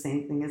glands are the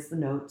same thing as the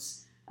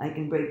notes. I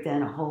can break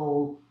down a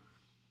whole,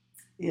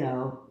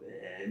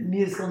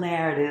 musical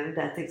narrative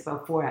that takes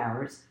about 4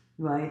 hours,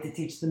 right, to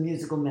teach the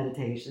musical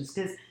meditations,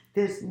 because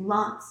there's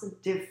lots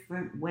of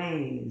different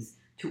ways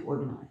to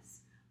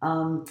organize.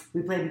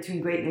 We play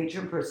between great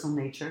nature and personal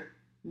nature,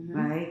 mm-hmm.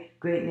 right?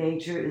 Great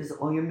nature is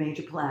all your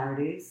major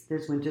polarities.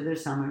 There's winter,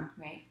 there's summer.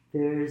 Right.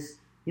 There's,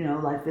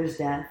 life, there's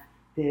death.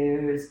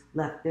 There's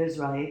left, there's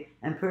right.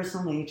 And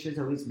personal nature is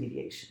always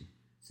mediation.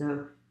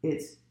 So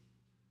it's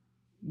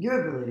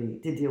your ability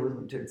to deal with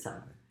winter and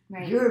summer.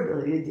 Right. Your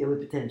ability to deal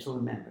with potential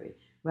and memory,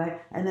 right?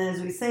 And then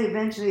as we say,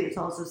 eventually it's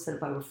also set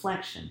by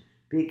reflection,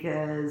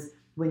 because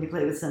when you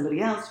play with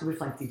somebody else, you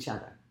reflect each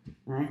other,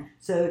 right?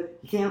 So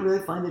you can't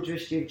really find the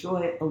drishti of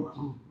joy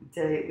alone.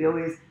 We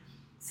always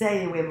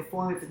say we have a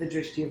formula for the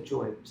drishti of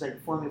joy, which is like a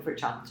formula for a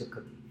chocolate chip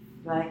cookie,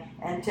 right?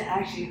 And to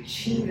actually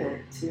achieve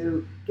it,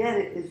 to get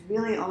it, is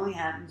really only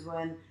happens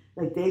when,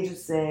 like they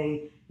just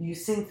say, you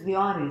sing to the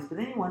audience, but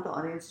then you want the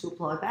audience to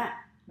applaud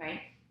back.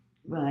 Right.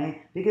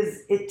 Right?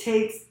 Because it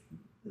takes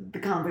the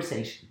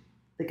conversation,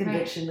 the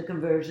conviction, the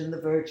conversion,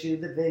 the virtue,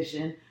 the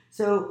vision.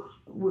 So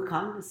we're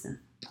cognizant,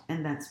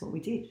 and that's what we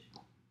teach.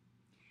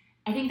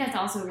 I think that's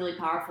also really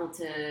powerful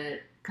to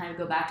kind of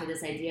go back to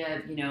this idea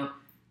of,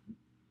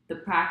 the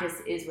practice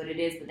is what it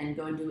is, but then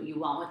go and do what you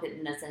want with it.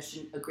 And that's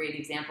such a great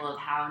example of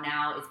how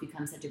now it's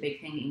become such a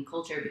big thing in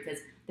culture, because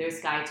there's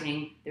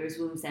Skyting, there's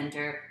Womb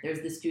Center,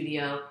 there's the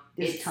studio.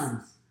 There's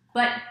tons.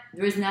 But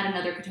there is not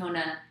another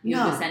Katonah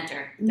Yoga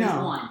Center. There's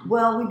one.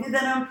 Well, we did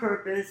that on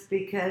purpose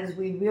because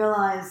we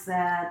realized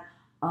that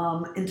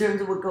in terms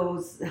of what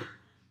goes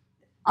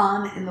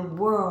on in the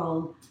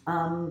world,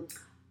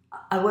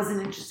 I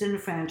wasn't interested in a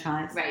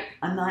franchise. Right.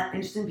 I'm not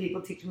interested in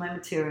people teaching my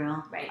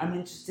material. Right. I'm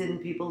interested in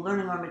people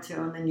learning our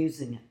material and then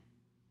using it.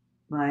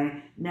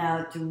 Right?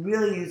 Now, to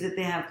really use it,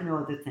 they have to know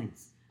other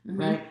things.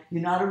 Mm-hmm. Right?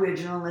 You're not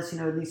original unless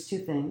you know at least two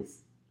things.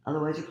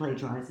 Otherwise, you're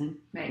plagiarizing.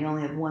 Right. You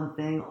only have one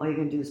thing. All you're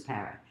going to do is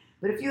parrot.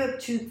 But if you have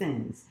two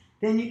things,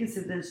 then you can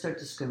sit there and start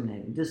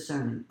discriminating,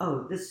 discerning.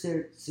 Oh, this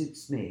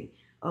suits me.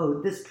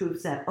 Oh, this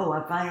proves that. Oh,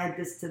 if I add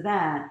this to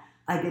that,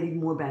 I get even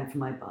more bang for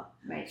my buck.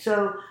 Right.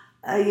 So,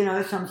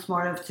 so I'm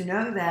smart enough to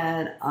know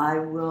that I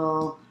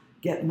will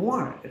get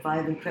more if I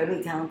have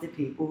incredibly talented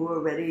people who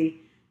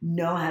already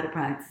know how to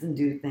practice and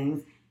do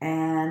things,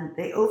 and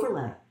they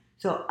overlay.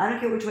 So I don't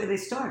care which way they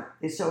start.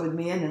 They start with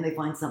me and then they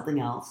find something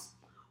else.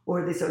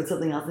 Or they start with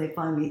something else and they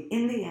find me.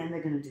 In the end,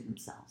 they're going to do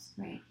themselves.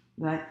 Right.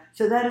 Right?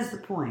 So that is the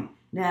point.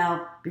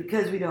 Now,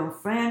 because we don't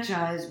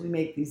franchise, we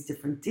make these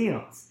different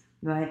deals,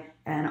 right?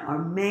 And our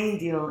main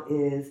deal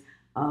is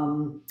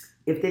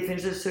if they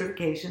finish their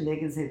certification, they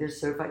can say they're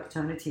certified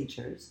Katonah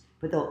teachers,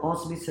 but they'll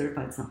also be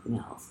certified something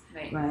else,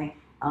 right?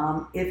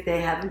 If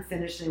they haven't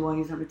finished and they want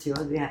to use our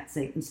material, they have to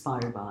say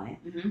inspired by.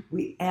 Mm-hmm.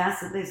 We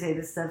ask that they say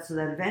this stuff so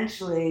that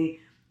eventually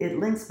it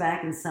links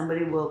back and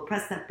somebody will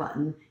press that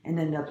button and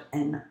end up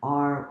in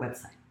our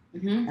website.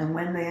 Mm-hmm. And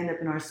when they end up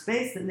in our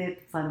space, then they have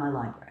to find my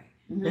library.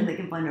 Mm-hmm. Then they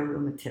can find our real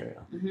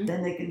material. Mm-hmm.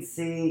 Then they can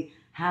see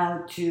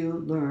how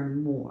to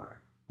learn more,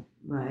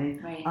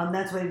 right?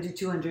 That's why we do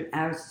 200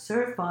 hours to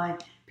certify.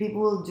 People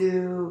will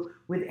do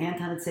with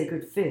Anton and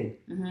Sacred Fig,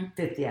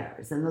 50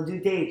 hours. Then they'll do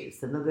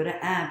Dages. Then they'll go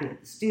to Abby at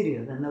the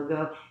studio. Then they'll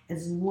go.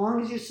 As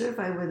long as you're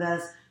certified with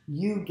us,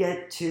 you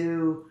get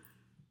to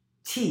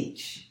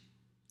teach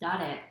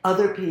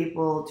other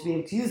people to be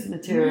able to use the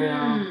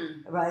material,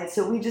 right?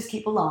 So we just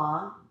keep a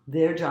log.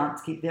 Their job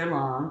to keep their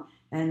log.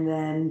 And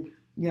then,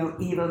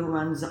 Eva, who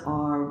runs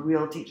our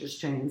Real Teachers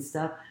Training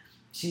stuff,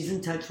 she's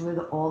in touch with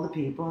all the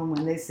people. And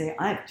when they say,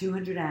 I have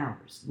 200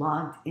 hours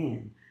logged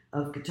in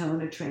of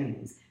Katonah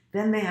trainings,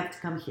 then they have to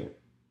come here.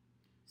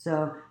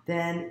 So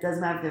then it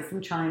doesn't matter if they're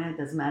from China. It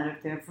doesn't matter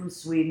if they're from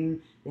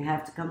Sweden. They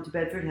have to come to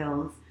Bedford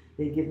Hills.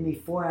 They give me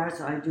 4 hours,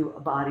 so I do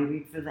a body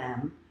read for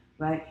them,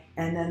 right?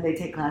 And then they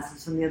take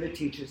classes from the other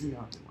teachers and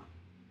know everyone.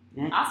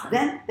 Okay? Awesome.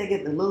 Then they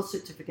get the little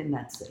certificate and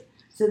that's it.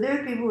 So there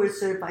are people who were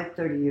certified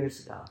 30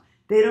 years ago.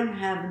 They don't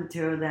have the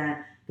material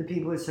that the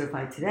people who are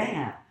certified today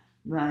have,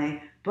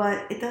 right?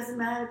 But it doesn't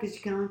matter because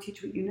you can only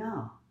teach what you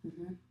know,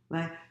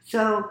 right?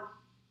 So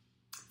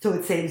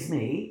it saves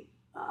me,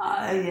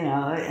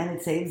 and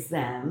it saves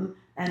them.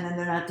 And then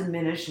they're not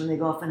diminished when they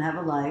go off and have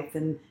a life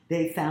and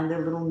they found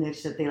their little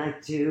niche that they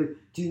like to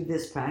do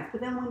this practice.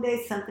 But then one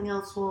day something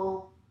else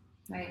will,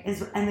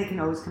 and they can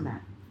always come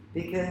back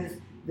because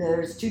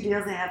there's 2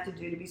 deals they have to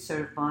do to be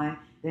certified.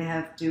 They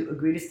have to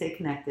agree to stay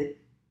connected.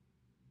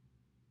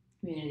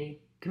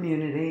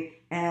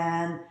 Community.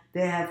 And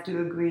they have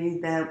to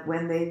agree that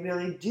when they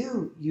really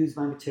do use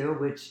my material,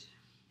 which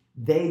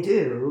they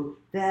do,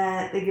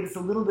 that they give us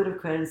a little bit of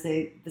credit and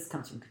say, this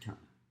comes from Katonah.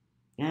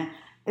 Yeah?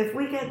 If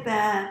we get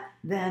that,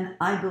 then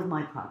I build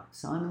my products.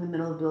 So I'm in the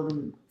middle of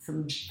building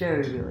some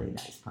very, really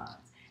nice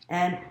products.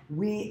 And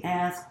we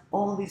ask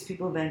all these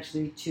people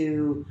eventually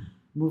to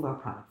move our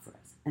product for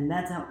us. And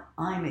that's how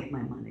I make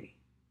my money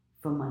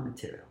from my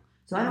material.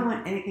 So I don't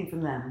want anything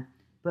from them.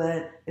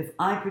 But if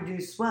I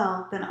produce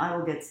well, then I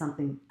will get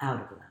something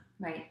out of them.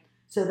 Right.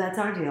 So that's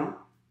our deal.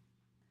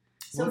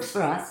 So works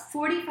for us.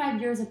 45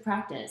 years of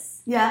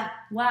practice. Yeah.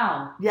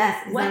 Wow.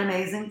 Yes. Isn't that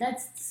amazing?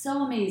 That's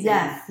so amazing.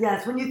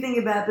 Yes. When you think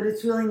about it, but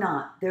it's really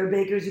not. There are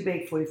bakers who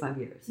bake 45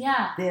 years.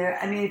 Yeah.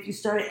 If you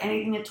start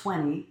anything at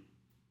 20.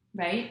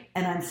 Right.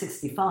 And I'm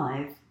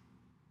 65.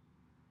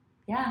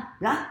 Yeah.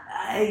 Yeah.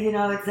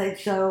 It's like,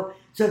 so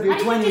if you're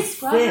 26.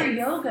 How did you discover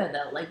yoga,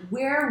 though? Like,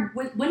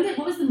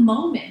 what was the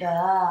moment?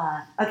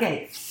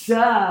 Okay, so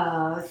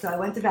I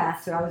went to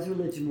Vassar. I was a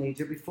religion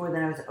major. Before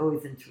then, I was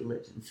always into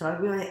religion. So I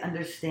really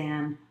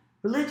understand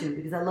religion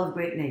because I love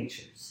great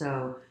nature.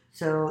 So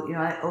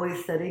I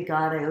always studied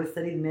God. I always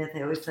studied myth.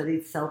 I always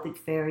studied Celtic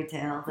fairy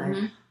tales.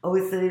 I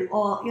always studied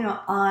all, Where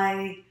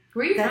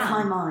are you that's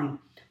from? my mind.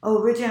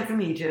 Oh, originally I'm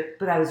from Egypt,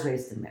 but I was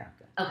raised in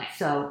America. Okay.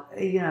 So,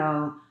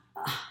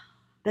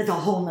 that's a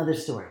whole nother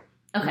story.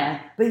 Okay.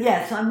 Right? But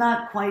yeah, so I'm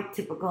not quite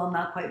typical. I'm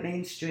not quite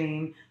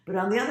mainstream. But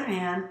on the other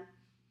hand,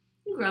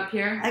 you grew up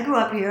here. I grew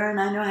up here, and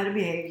I know how to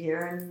behave here,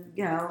 and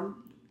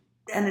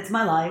and it's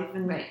my life.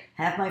 And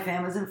half my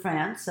family's in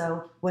France,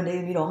 so one day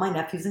I meet all my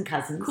nephews and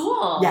cousins.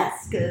 Cool.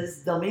 Yes,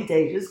 because they'll meet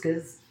Dejas,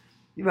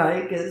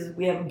 because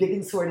we have a big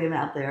consortium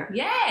out there.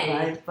 Yay.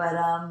 Right.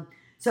 But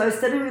so I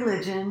studied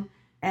religion.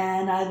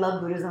 And I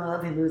love Buddhism, I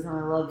love Hinduism,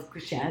 I love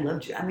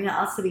Christianity,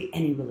 I'll study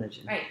any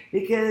religion. Right.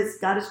 Because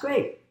God is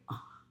great,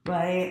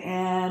 right?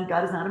 And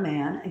God is not a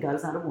man, and God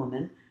is not a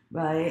woman,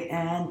 right?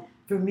 And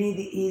for me,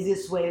 the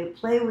easiest way to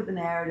play with the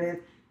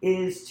narrative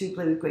is to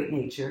play with great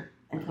nature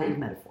and play with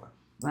metaphor,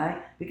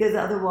 right? Because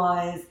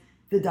otherwise,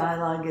 the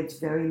dialogue gets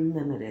very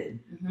limited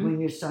when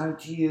you're starting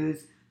to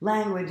use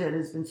language that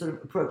has been sort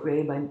of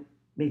appropriated by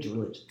major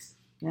religions,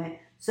 right?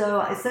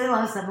 So I studied a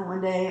lot of stuff, and one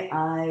day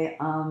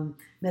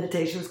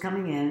meditation was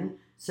coming in.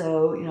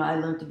 So, I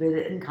learned a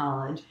bit in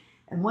college.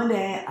 And one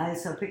day I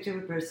saw a picture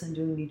of a person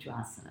doing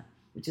Nidrasana,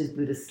 which is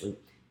Buddhist sleep.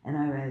 And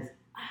I realized,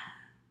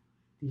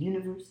 the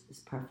universe is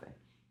perfect.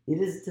 It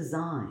is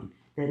designed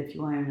that if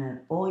you iron out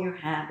all your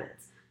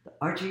habits, the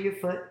arch of your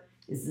foot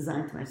is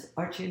designed to match the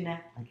arch of your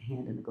neck like a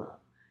hand in a glove.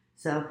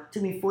 So it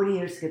took me 40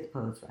 years to get the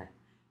pose right.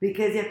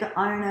 Because you have to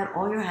iron out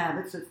all your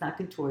habits so it's not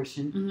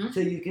contortion. So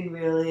you can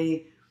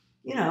really...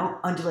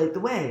 undulate the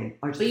wave.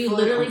 But you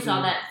literally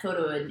saw that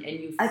photo and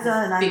you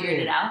figured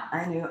it out?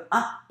 I knew.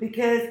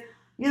 Because,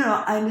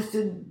 I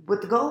understood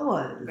what the goal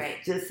was. Right.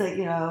 Just like,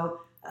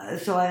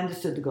 so I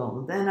understood the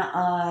goal. Then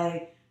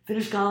I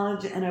finished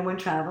college and I went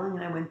traveling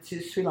and I went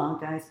to Sri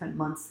Lanka. I spent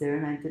months there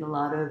and I did a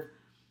lot of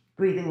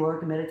breathing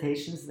work and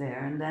meditations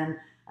there. And then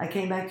I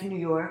came back to New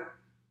York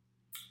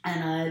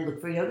and I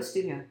looked for a yoga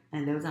studio.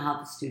 And there was a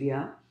Hatha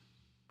studio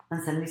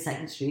on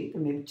 72nd Street.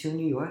 There may be 2 in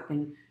New York.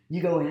 And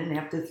you go in and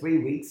after 3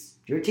 weeks,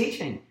 you're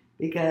teaching.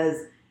 Because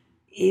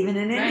even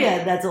in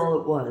India, that's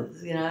all it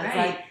was. It's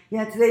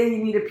like, today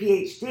you need a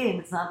PhD and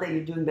it's not that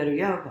you're doing better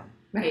yoga.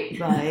 Right.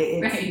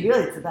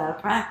 It's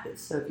about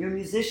practice. So if you're a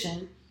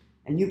musician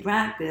and you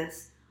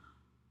practice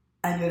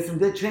and you have some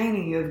good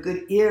training, you have a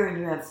good ear and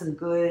you have some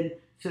good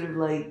sort of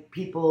like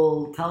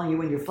people telling you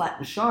when you're flat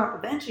and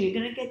sharp, eventually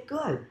you're going to get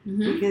good.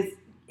 Because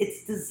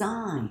it's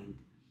designed.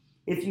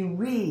 If you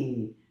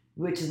read,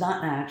 which is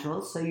not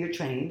natural, so you're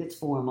trained, it's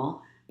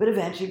formal, but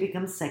eventually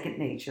becomes second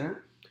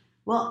nature,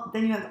 well,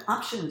 then you have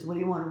options. What do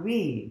you want to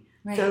read?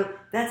 Right. So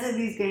that's how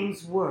these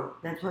games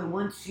work. That's why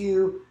once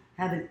you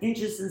have an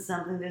interest in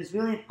something, there's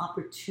really an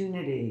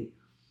opportunity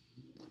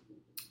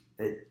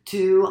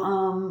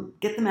to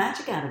get the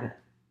magic out of it,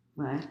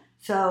 right?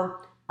 So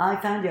I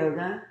found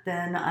yoga.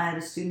 Then I had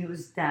a student who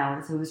was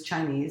Taoist, who was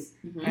Chinese,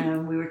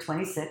 and we were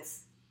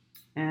 26.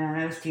 And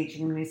I was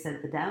teaching him, and he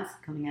said, the Taoists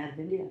are coming out of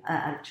India,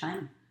 out of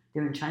China.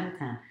 They're in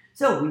Chinatown.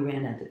 So we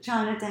ran out to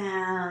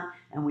Chinatown,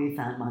 and we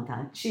found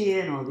Montauk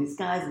Chia and all these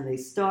guys, and they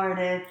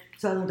started.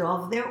 So I learned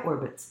all of their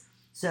orbits.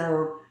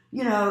 So,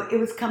 it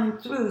was coming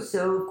through.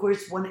 So, of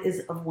course, one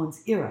is of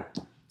one's era.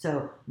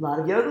 So a lot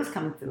of yoga was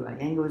coming through.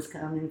 Iyengar was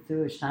coming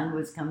through. Ashtanga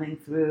was coming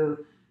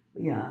through.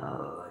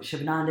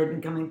 Shivananda had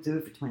been coming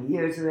through for 20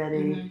 years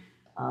already.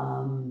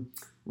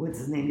 What's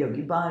his name?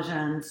 Yogi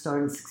Bhajan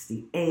started in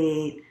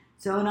 68.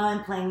 So, and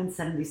I'm playing in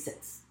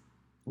 76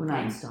 when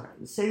I was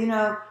starting.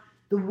 So,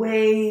 the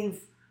wave.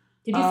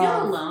 Did you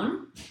feel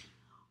alone?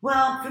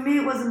 Well, for me,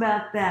 it wasn't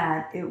about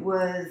that. It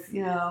was,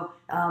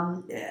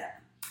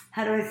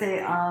 how do I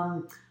say?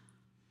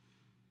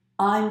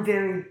 I'm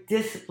very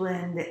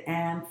disciplined,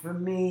 and for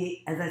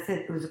me, as I said,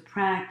 it was a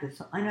practice.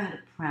 So I know how to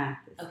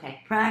practice.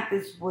 Okay.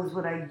 Practice was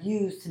what I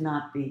used to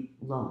not be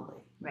lonely.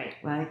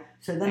 Right.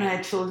 So then I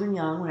had children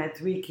young. When I had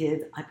 3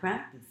 kids, I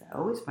practiced. I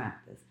always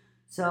practiced.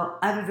 So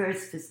I have a very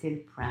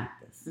sophisticated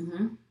practice.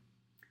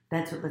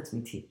 That's what lets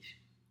me teach.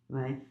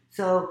 Right.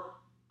 So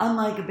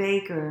unlike a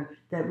baker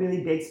that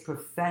really bakes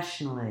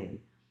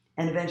professionally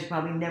and eventually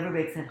probably never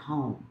bakes at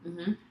home,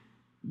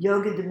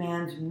 yoga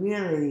demands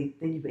really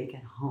that you bake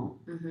at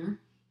home.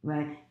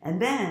 Right?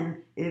 And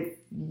then if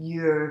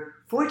you're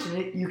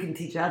fortunate, you can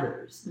teach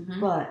others.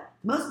 But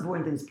the most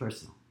important thing is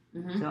personal.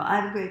 So I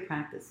have a great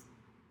practice.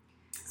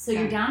 So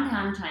you're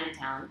downtown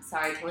Chinatown.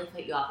 Sorry, I totally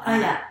cut you off. Oh,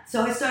 yeah.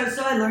 So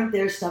I learned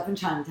their stuff in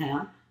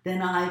Chinatown.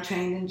 Then I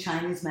trained in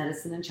Chinese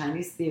medicine and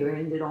Chinese theory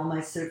and did all my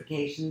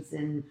certifications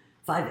in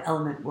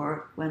 5-element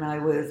work when I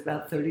was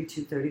about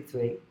 32,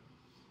 33.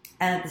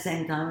 And at the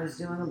same time, I was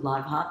doing a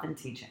live hop and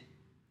teaching.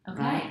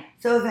 Okay. Right?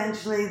 So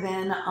eventually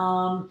then,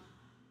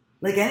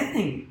 like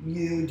anything,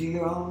 you do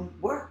your own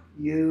work.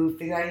 You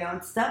figure out your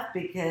own stuff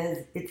because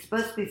it's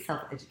supposed to be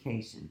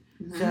self-education.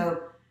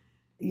 So,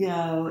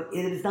 it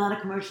is not a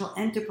commercial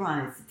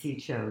enterprise to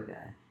teach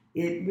yoga.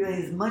 It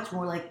really is much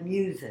more like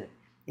music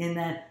in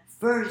that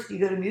first you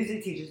go to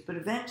music teachers, but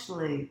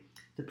eventually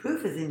the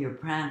proof is in your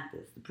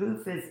practice. The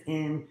proof is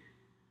in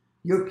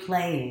your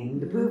playing.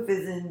 The proof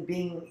is in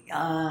being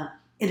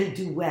in a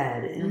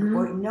duet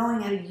or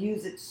knowing how to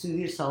use it to soothe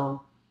your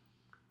soul,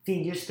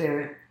 feed your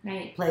spirit,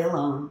 play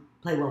alone,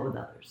 play well with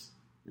others.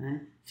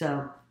 Right?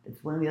 So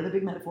it's one of the other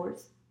big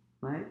metaphors,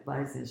 right?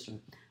 Body's an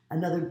instrument.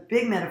 Another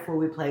big metaphor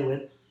we play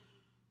with,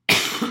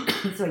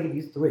 so I give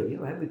you 3,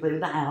 right? We play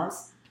with the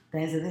house,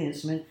 dance with the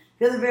instrument.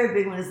 The other very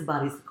big one is the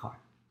body's the car,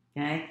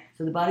 okay?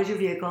 So the body's your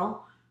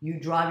vehicle. You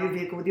drive your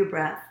vehicle with your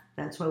breath.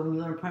 That's why when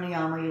you learn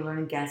pranayama, you're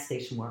learning gas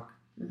station work,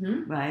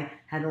 right?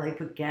 How to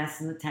put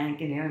gas in the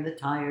tank and air in the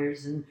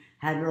tires and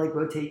how to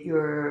rotate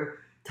your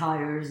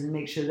tires and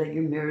make sure that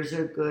your mirrors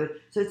are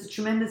good. So it's a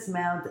tremendous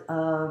amount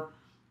of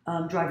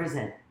driver's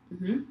ed,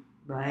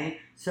 right?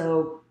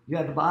 So you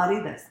have the body,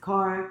 that's the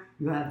car.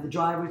 You have the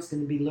driver, it's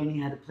going to be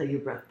learning how to play your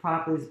breath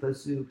properly as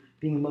opposed to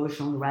being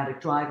emotional and erratic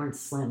driver and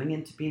slamming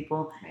into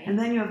people. Right. And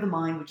then you have the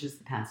mind, which is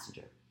the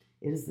passenger.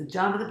 It is the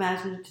job of the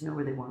passenger to know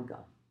where they want to go.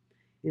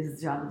 It is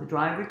the job of the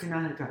driver to know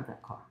how to drive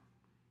that car.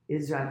 It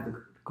is the job of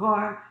the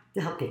car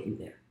to help get you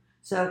there.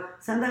 So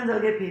sometimes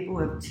I'll get people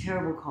who have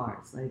terrible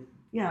cars.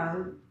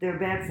 They're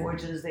bad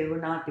fortunes. They were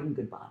not given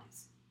good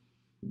bodies.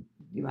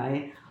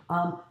 Right?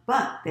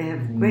 But they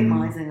have great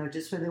minds. They know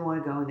just where they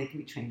want to go and they can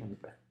be trained on the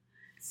breath.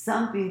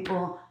 Some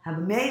people have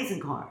amazing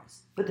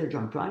cars, but they're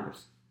drunk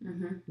drivers.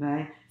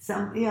 Right?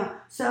 So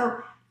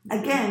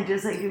again,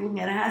 just like you're looking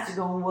at a house, you're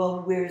going,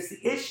 well, where's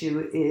the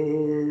issue?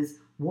 Is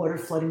water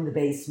flooding the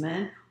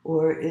basement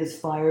or is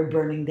fire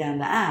burning down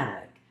the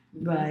attic?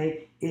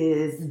 Right?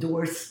 Is the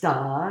door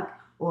stuck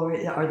or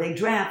are they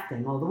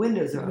drafting? All the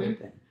windows are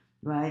open.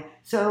 Right?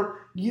 So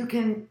you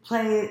can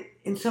play it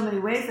in so many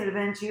ways that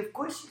eventually, of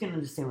course, you can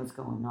understand what's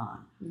going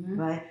on.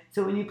 Right?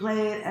 So when you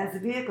play it as a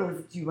vehicle,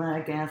 do you run out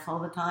of gas all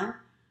the time?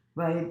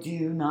 Right? Do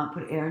you not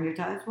put air in your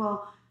tires?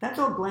 Well, that's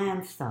all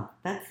gland stuff.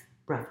 That's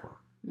breath work.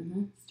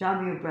 It's the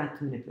job of your breath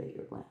to manipulate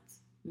your glands.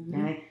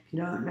 Okay? If you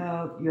don't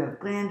know if you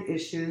have gland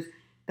issues,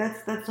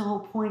 that's the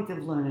whole point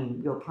of learning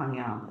your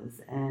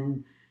pranayamas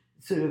and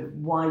sort of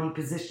why you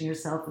position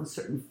yourself in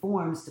certain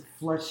forms to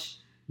flush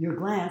your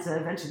glands so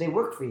that eventually they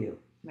work for you.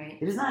 Right.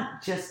 It is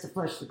not just to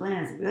flush the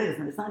glands. It really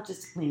isn't. It's not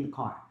just to clean the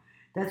car.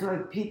 That's why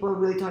people are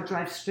really taught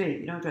drive straight.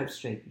 You don't drive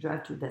straight. You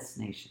drive to a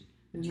destination.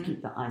 But you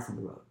keep the eyes on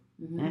the road.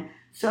 Okay?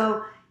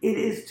 So it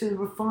is to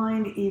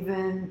refine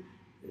even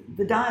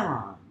the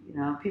dialogue.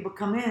 People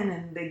come in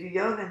and they do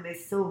yoga and they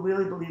still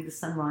really believe the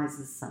sun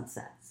rises, sun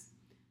sets.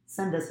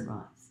 Sun doesn't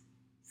rise.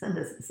 Sun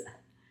doesn't set.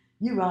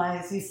 You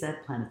rise, you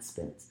set, planet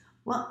spins.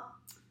 Well,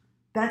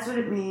 that's what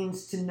it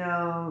means to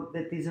know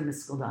that these are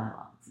mystical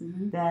dialogues.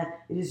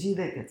 That it is you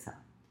that gets up.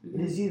 It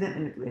is you that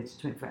manipulates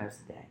 24 hours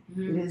a day.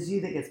 It is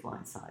you that gets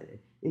blindsided.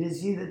 It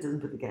is you that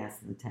doesn't put the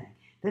gas in the tank.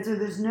 That's why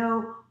there's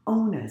no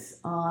onus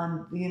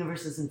on the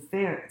universe isn't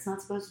fair. It's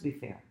not supposed to be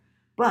fair.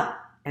 But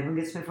everyone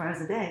gets 24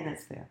 hours a day,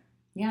 that's fair.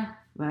 Yeah.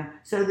 Right?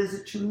 So there's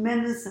a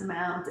tremendous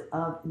amount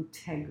of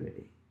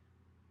integrity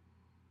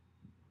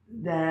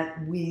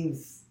that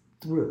weaves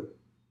through.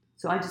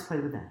 So I just play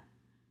with that.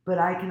 But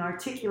I can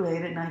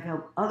articulate it and I can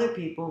help other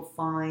people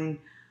find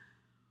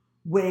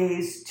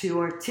ways to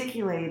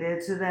articulate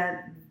it so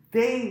that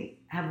they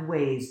have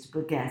ways to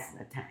put gas in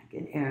the tank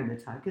and air in the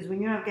tank. Because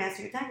when you don't have gas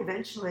in your tank,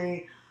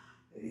 eventually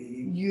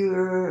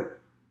you're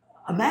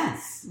a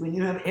mess. When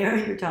you don't have air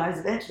in your tires,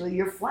 eventually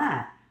you're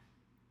flat.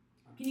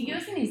 Can you give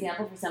us an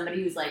example for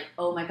somebody who's like,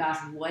 oh my gosh,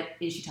 what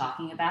is she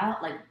talking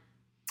about? Like,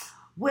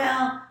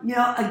 well,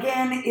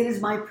 again, it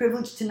is my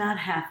privilege to not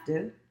have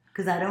to,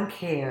 because I don't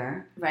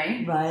care.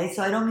 Right. Right?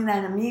 So I don't mean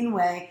that in a mean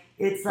way.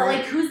 It's but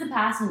like, who's the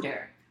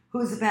passenger?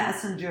 Who's the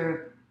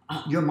passenger?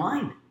 Your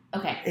mind.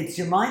 Okay. It's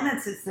your mind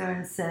that sits there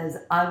and says,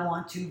 I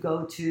want to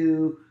go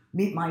to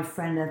meet my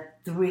friend at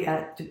 3.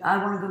 I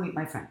want to go meet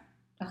my friend.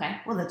 Okay.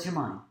 Well, that's your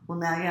mind. Well,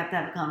 now you have to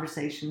have a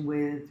conversation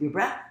with your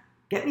breath.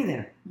 Get me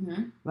there.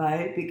 Mm-hmm.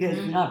 Right? Because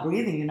if you're not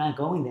breathing, you're not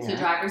going there. So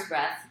driver's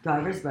breath.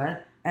 Driver's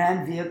breath.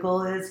 And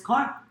vehicle is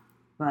car.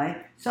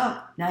 Right? So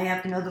now you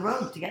have to know the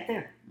road to get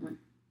there. Mm-hmm.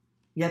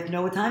 You have to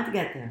know what time to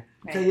get there.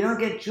 Right. So you don't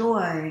get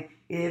joy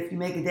if you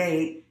make a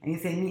date and you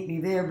say, meet me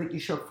there, but you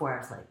show up 4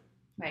 hours late.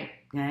 Right.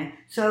 Okay?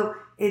 So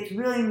it's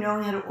really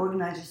knowing how to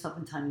organize yourself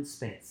in time and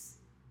space.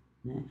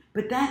 Okay?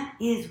 But that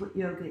is what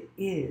yoga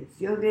is.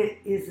 Yoga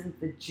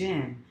isn't the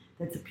gym.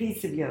 That's a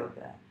piece of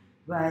yoga.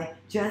 Right?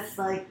 Just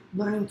like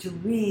learning to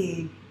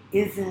read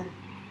isn't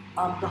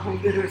the whole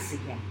literacy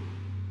game.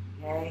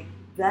 Okay?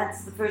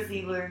 That's the first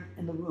thing you learn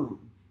in the room.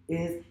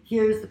 Is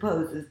here's the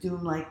poses, do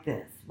them like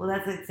this. Well,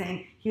 that's like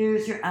saying,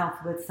 here's your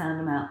alphabet, sound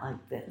them out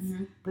like this.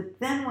 Mm-hmm. But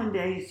then one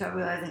day you start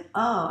realizing,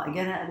 oh, I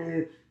get how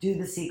to do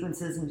the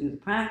sequences and do the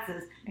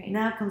practice. Right.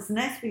 Now comes the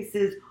next piece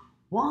is,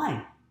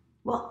 why?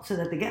 Well, so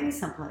that they get me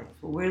someplace.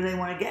 Well, where do they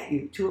want to get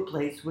you? To a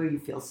place where you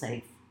feel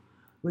safe,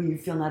 where you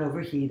feel not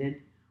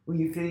overheated, where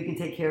you feel you can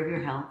take care of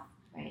your health.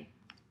 Right.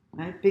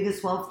 Right?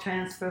 Biggest wealth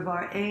transfer of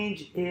our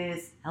age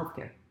is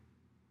healthcare.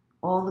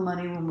 All the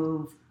money will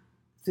move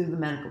through the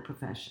medical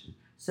profession.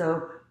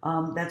 So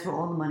that's where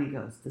all the money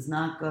goes. It does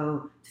not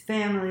go to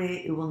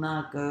family. It will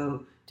not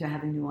go to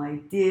having new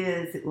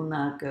ideas. It will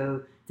not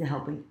go to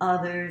helping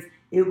others.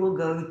 It will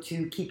go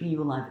to keeping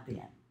you alive at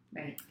the end.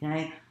 Right.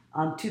 Okay.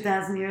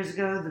 2,000 years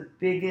ago, the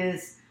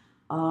biggest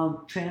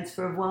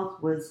transfer of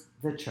wealth was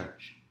the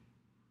church.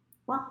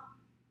 Well,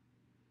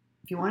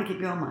 if you want to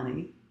keep your own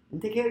money, then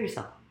take care of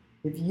yourself.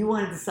 If you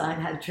want to decide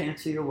how to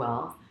transfer your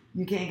wealth,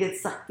 you can't get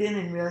sucked in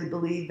and really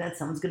believe that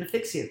someone's going to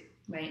fix you.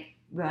 Right.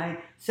 Right?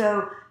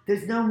 So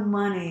there's no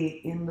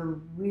money in the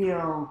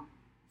real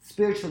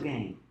spiritual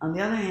game. On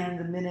the other hand,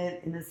 the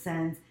minute, in a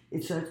sense,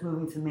 it starts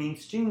moving to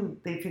mainstream,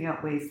 they figure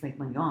out ways to make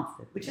money off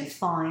it, which is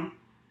fine.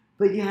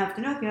 But you have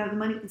to know, if you have the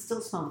money, you can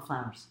still smell the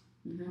flowers.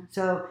 Mm-hmm.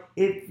 So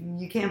if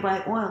you can't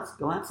buy oils,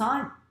 go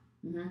outside.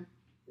 Mm-hmm.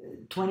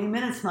 20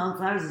 minutes smelling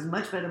flowers is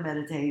much better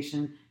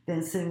meditation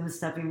than sitting in a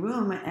stuffy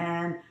room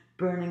and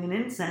burning an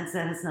incense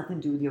that has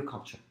nothing to do with your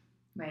culture.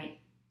 Right.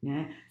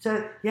 Yeah.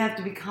 So you have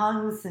to be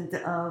cognizant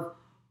of,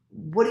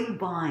 what are you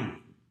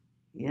buying?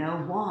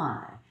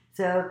 Why?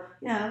 So,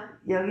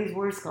 yogis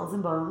wore skulls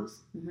and bones.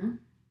 Mm-hmm.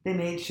 They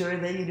made sure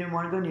that you didn't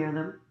want to go near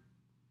them.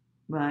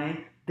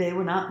 Right? They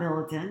were not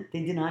militant.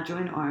 They did not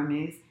join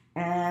armies.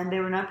 And they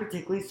were not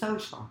particularly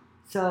social.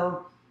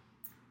 So,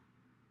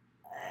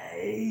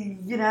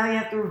 you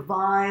have to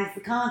revise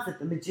the concept.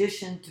 The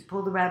magician, to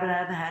pull the rabbit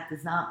out of the hat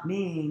does not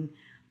mean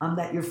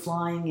that you're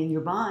flying in your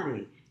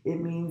body.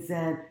 It means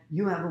that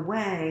you have a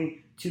way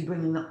to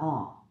bring in the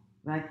awe.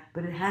 Right?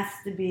 But it has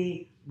to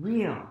be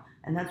real.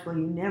 And that's why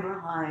you never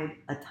hide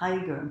a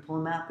tiger and pull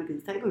him out,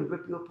 because the tiger would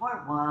rip you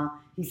apart while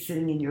he's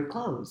sitting in your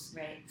clothes.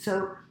 Right.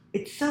 So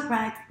it's so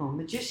practical.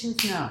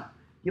 Magicians know.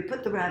 You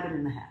put the rabbit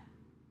in the hat.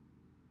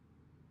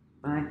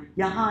 Right?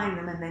 You hide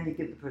them and then you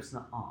give the person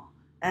the awe.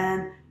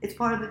 And it's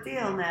part of the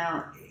deal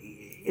now.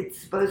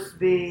 It's supposed to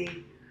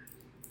be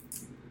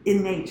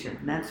in nature.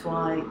 And that's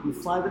why you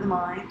fly with the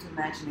mind to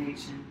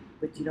imagination,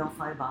 but you don't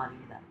fly a body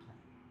without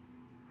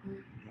a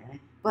plane. Okay?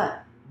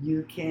 But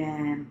you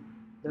can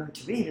learn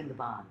to read in the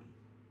body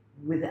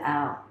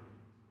without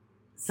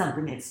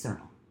something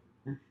external.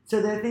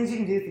 So there are things you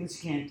can do,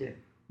 things you can't do.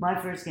 My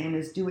first game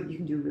is do what you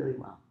can do really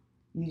well.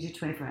 Use your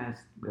 24 hours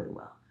really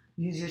well.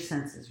 Use your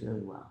senses really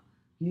well.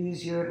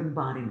 Use your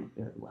embodiment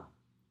really well.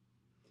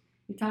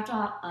 You've talked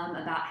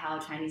about how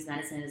Chinese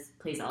medicine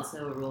plays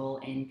also a role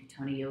in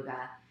Katonah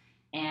Yoga.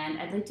 And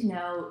I'd like to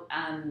know,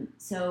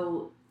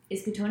 so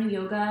is Katonah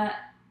Yoga,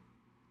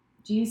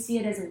 do you see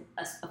it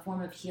as a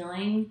form of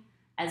healing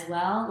as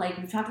well? Like,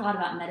 we've talked a lot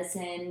about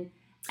medicine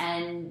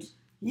and...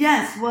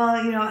 Yes,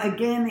 well,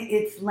 again,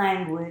 it's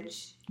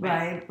language,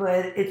 right?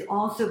 But it's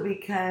also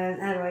because,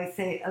 how do I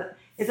say,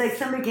 it's like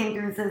somebody came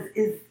through and says,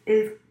 is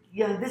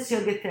this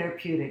yoga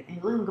therapeutic? And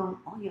you look and go,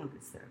 all yoga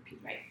is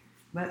therapeutic. Right.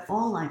 But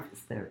all life is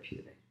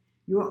therapeutic.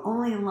 You're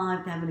only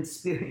alive to have an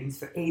experience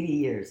for 80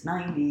 years,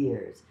 90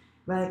 years,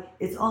 right?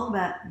 It's all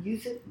about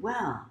use it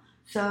well.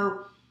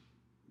 So,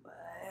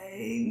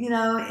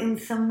 in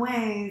some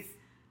ways,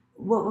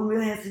 what one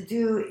really has to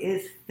do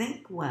is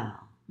think well,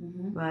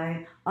 mm-hmm.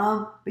 right?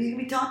 But you can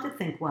be taught to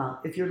think well.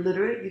 If you're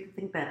literate, you can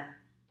think better,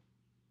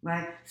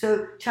 right?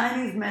 So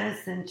Chinese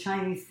medicine,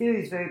 Chinese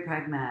theory is very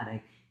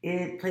pragmatic.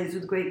 It plays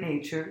with great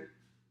nature,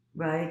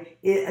 right?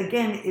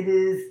 It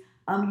is,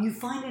 you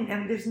find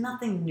there's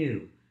nothing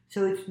new.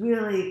 So it's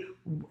really,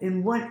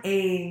 in what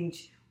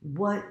age,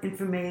 what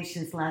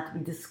information is allowed to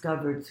be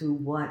discovered through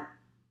what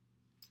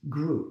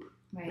group.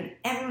 Right.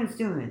 But everyone's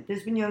doing it.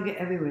 There's been yoga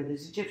everywhere.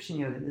 There's Egyptian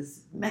yoga.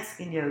 There's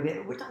Mexican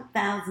yoga. We're talking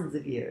thousands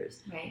of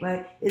years.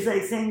 Right? It's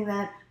like saying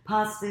that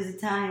pasta is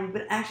Italian,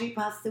 but actually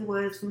pasta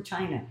was from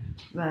China.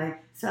 Right?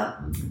 So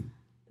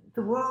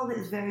the world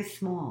is very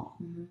small.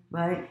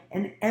 Right?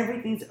 And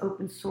everything's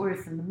open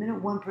source. And the minute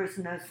one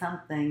person knows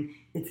something,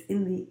 it's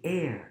in the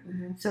air.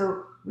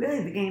 So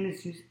really the game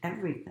is use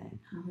everything.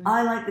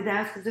 I like the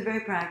Taoists because they're very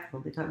practical.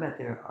 They talk about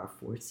there are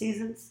 4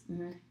 seasons.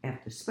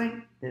 After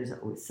spring, there's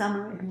always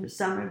summer. After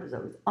summer, there's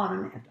always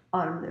autumn. After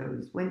autumn, there's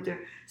always winter.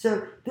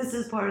 So this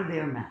is part of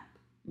their map.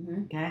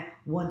 Okay?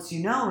 Once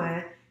you know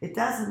it, it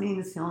doesn't mean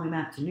it's the only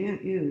map to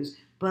use,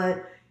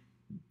 but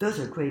those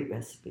are great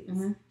recipes.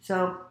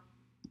 So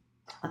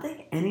I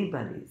think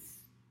anybody's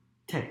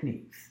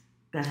techniques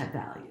that have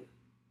value.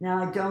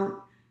 Now, I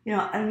don't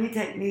need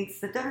techniques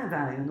that don't have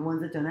value, and the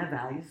ones that don't have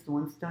value is the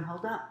ones that don't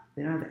hold up.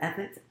 They don't have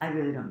ethics. I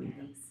really don't need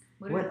them.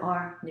 What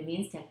are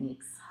Nevine's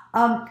techniques?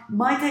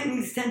 My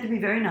techniques tend to be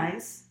very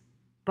nice.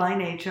 By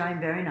nature, I'm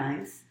very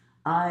nice.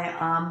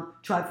 I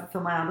try to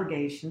fulfill my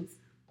obligations,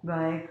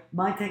 right?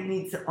 My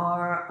techniques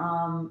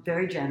are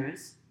very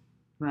generous,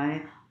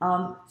 right?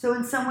 So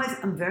in some ways,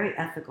 I'm very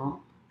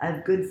ethical. I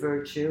have good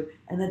virtue,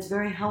 and that's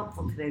very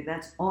helpful today.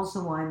 That's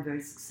also why I'm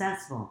very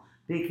successful,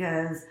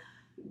 because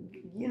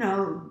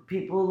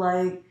people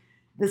like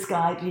the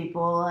Sky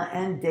people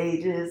and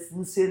Dages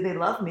and Sooooo, they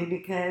love me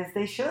because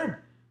they should.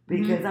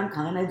 Because I'm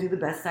kind, I do the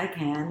best I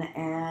can,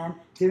 and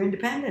they're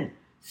independent.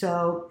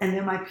 So, and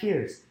they're my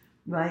peers,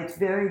 right? It's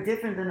very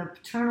different than a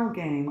paternal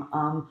game.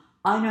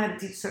 I know how to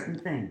teach certain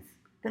things.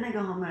 Then I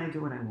go home and I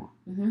do what I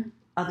want.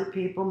 Other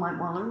people might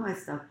want to learn my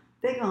stuff.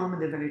 They go home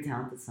and they're very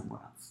talented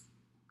somewhere else.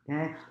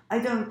 Okay? I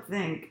don't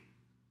think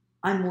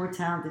I'm more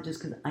talented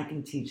just because I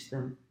can teach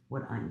them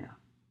what I know.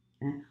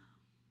 Okay?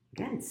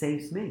 Again, it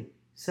saves me.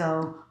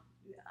 So,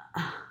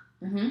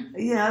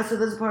 so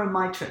those are part of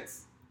my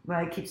tricks,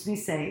 right? It keeps me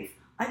safe.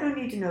 I don't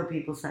need to know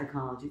people's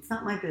psychology. It's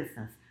not my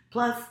business.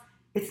 Plus,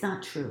 it's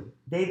not true.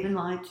 They've been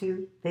lied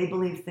to. They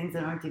believe things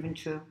that aren't even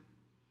true,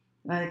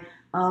 right?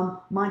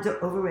 Minds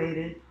are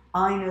overrated.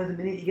 I know the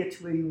minute you get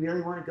to where you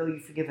really want to go, you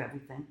forgive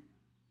everything.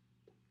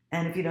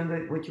 And if you don't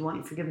get what you want,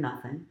 you forgive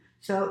nothing.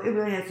 So it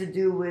really has to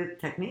do with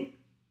technique.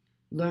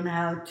 Learn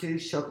how to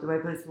show up at the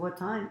right place at what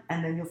time,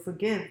 and then you'll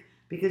forgive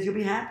because you'll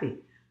be happy.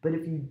 But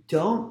if you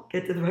don't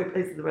get to the right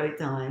place at the right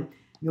time,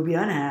 you'll be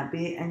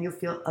unhappy and you'll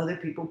feel other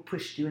people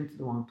pushed you into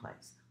the wrong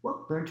place.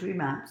 Well, learn to read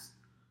maps.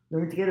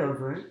 Learn to get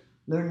over it.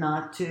 Learn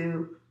not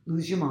to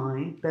lose your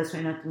mind. Best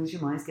way not to lose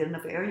your mind is get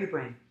enough air in your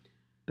brain.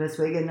 Best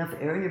way to get enough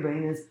air in your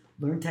brain is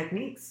learn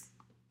techniques.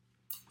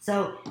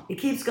 So it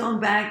keeps going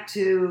back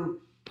to,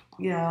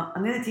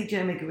 I'm going to teach you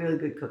how to make a really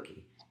good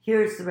cookie.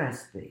 Here's the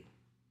recipe.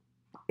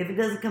 If it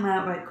doesn't come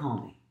out right, call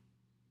me.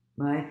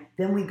 Right?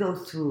 Then we go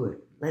through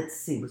it. Let's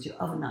see, was your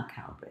oven not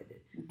calibrated?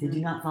 Did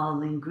you not follow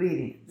the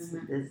ingredients?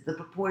 Is the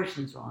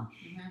proportions wrong?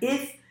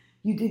 If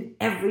you did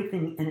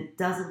everything and it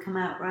doesn't come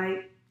out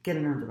right, get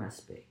another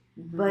recipe.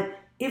 But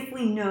if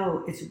we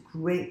know it's a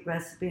great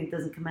recipe and it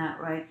doesn't come out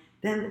right,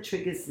 then the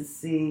trick is to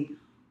see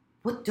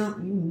what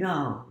don't you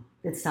know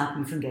that's stopping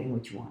you from getting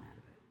what you want out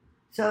of it.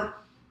 So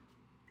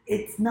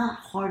it's not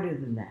harder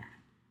than that.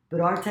 But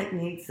our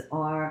techniques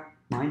are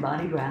mind,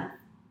 body, breath.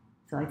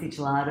 So I teach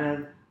a lot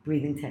of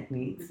breathing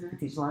techniques. I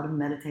teach a lot of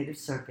meditative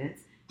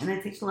circuits. And I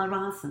teach a lot of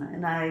asana.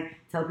 And I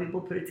tell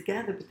people put it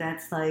together. But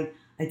that's like,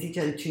 I teach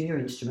you how to tune your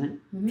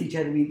instrument. Teach you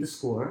how to read the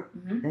score.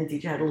 Then I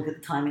teach you how to look at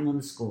the timing on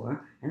the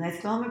score. And I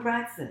say, go home and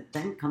practice it.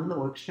 Then come in the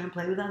orchestra and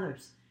play with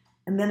others.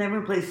 And then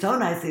everyone plays so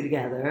nicely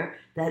together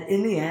that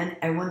in the end,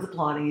 everyone's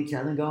applauding each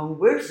other and going,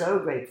 we're so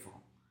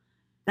grateful.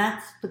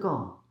 That's the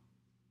goal.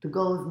 The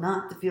goal is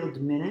not to feel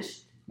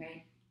diminished.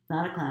 Right.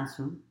 Not a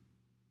classroom.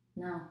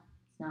 No,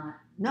 it's not.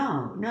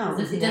 No.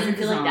 It doesn't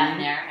feel like that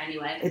in there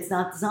anyway. It's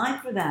not designed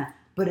for that.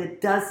 But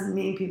it doesn't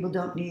mean people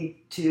don't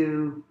need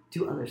to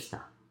do other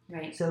stuff.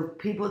 Right. So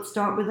people that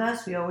start with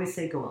us, we always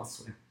say go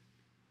elsewhere.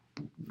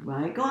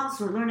 Right? Go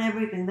elsewhere, learn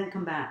everything, then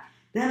come back.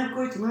 Then, of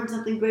course, to learn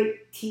something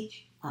great,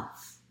 teach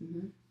us.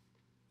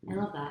 I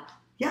love that.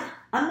 Yeah,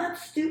 I'm not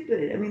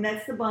stupid. I mean,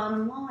 that's the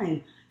bottom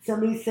line.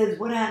 Somebody says,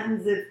 what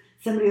happens if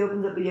somebody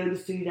opens up a yoga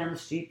studio down the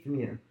street from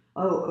you?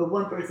 Or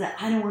one person said,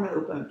 I don't want to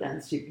open up down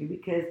the street from you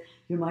because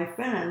you're my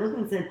friend. I looked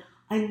and said,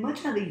 I'd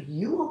much rather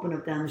you open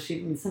up down the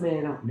street from somebody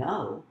I don't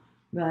know.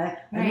 Right?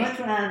 I'd much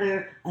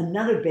rather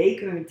another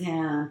baker in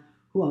town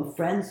who I'm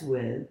friends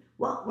with.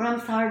 Well, when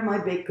I'm tired of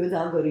my baked goods,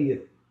 I'll go to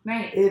you.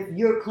 Right. If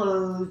you're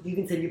closed, you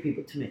can send your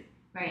people to me.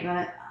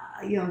 Right.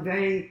 I'm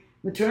very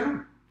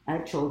maternal. I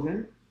have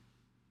children.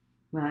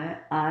 Right?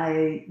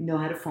 I know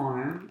how to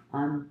farm.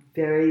 I'm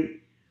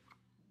very,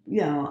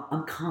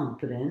 I'm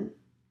confident.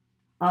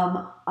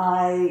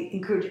 I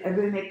encourage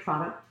everybody to make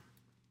product.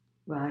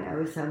 Right? I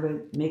always tell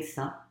everybody make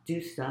stuff,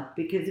 do stuff.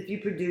 Because if you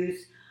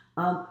produce,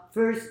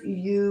 first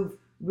you've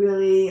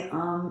really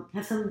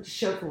have something to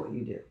show for what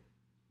you do.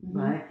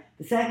 Right?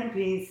 The second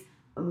piece,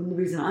 the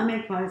reason I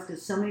make products is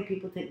because so many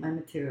people take my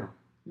material,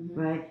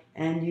 right,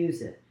 and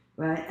use it,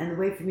 right? And the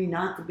way for me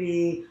not to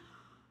be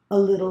a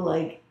little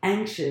like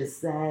anxious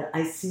that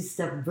I see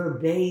stuff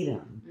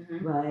verbatim,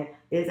 right,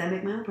 is I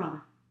make my own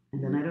product.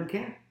 And then I don't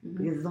care.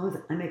 Because as long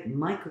as I make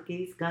my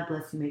cookies, God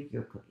bless you, make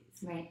your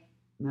cookies. Right.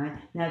 Right?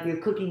 Now, if your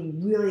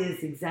cooking really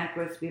is the exact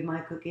recipe of my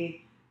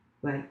cookie,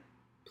 right,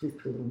 please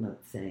put a little note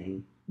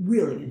saying,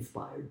 really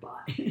inspired by.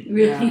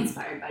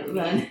 Inspired by Nevine.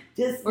 Right?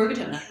 Just, or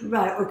Katonah.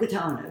 Right, or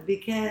Katonah.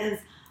 Because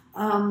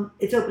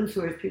it's open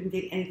source. People can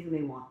take anything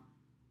they want.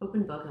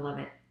 Open book, I love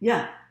it.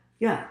 Yeah.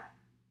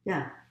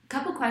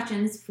 Couple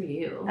questions for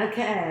you.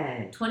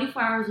 Okay. 24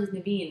 hours with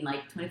Nevine,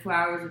 like 24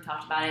 hours, we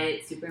talked about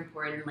it, super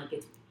important, like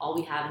it's all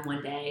we have in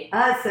one day.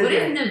 So what good.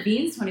 is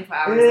Nevine's 24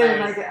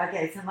 hours like?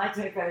 Okay, so my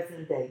 24 hours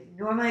in a day.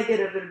 Normally I get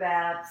up at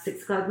about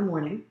 6 o'clock in the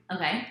morning.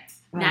 Okay.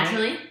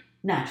 Right?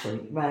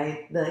 Naturally,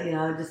 right?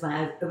 Just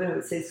my eyes open up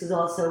at 6 because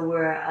also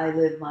where I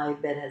live, my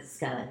bed has a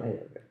skylight right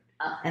over it.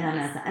 And I'm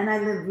outside. And I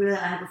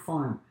have a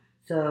farm.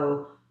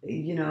 So,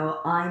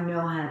 I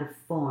know how to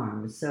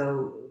farm.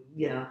 So,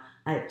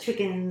 I have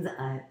chickens,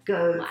 I have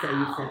goats, I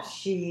used to have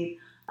sheep,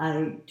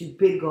 I do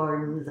big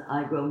gardens,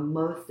 I grow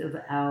most of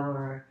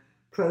our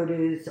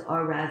produce,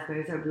 our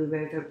raspberries, our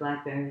blueberries, our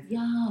blackberries.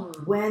 Yum.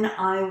 When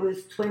I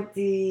was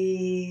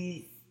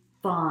 26,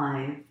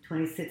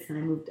 and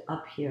I moved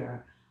up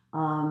here,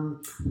 I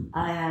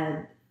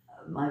had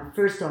my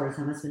first daughter,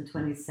 so I must have been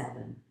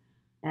 27.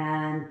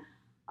 And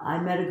I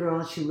met a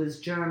girl, she was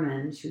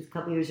German, she was a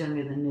couple years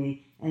younger than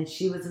me, and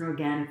she was an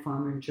organic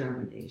farmer in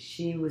Germany.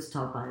 She was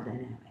taught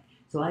biodynamic.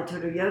 So I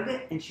taught her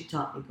yoga, and she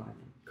taught me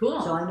gardening.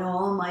 Cool. So I know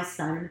all my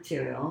Steiner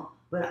material,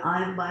 but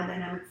I'm a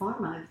biodynamic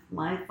farmer.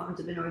 My farms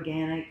have been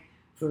organic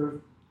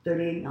for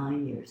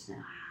 39 years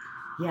now.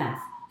 Yes.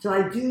 So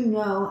I do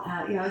know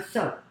how,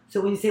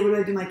 so when you say, what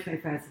do I do my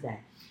 24 hours a day?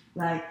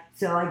 Right?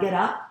 So I get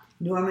up.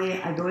 Normally,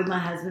 I go with my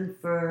husband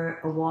for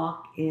a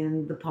walk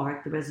in the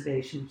park, the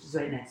reservation, which is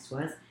right next to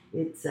us.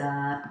 It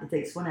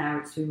takes 1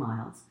 hour, it's 3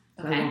 miles.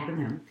 So I walk with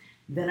him.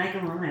 Then I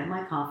come home and I have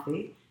my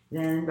coffee.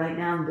 Then right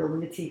now I'm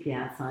building a teepee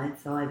outside,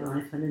 so I go and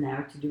I spend an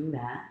hour to doing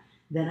that.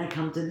 Then I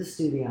come to the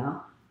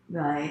studio,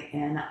 right,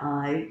 and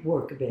I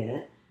work a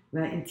bit,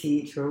 right, and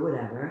teach or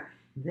whatever.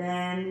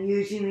 Then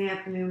usually in the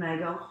afternoon I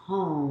go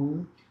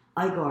home,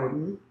 I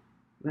garden,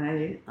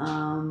 right,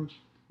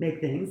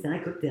 make things, then I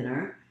cook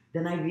dinner,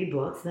 then I read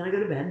books, then I go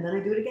to bed, and then I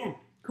do it again.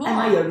 Cool. And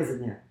my yoga's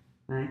in there,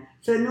 right?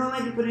 So normally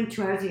I can put in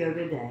 2 hours of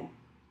yoga a day,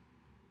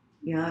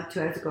 2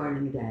 hours of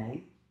gardening a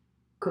day.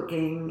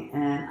 Cooking,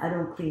 and I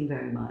don't clean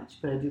very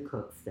much, but I do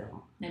cook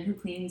still. And who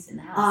cleans in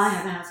the house? I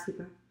have a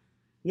housekeeper.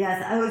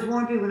 Yes, I always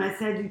warn people when I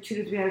say I do 2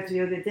 to 3 hours of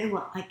yoga a day.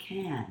 Well, I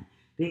can,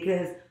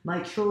 because my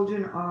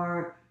children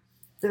are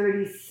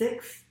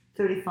 36,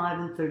 35,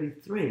 and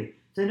 33.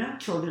 So I don't have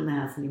children in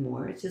the house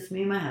anymore. It's just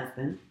me and my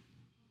husband.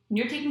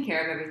 You're taking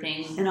care of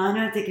everything. And I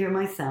know how to take care of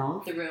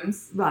myself. The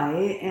rooms.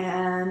 Right,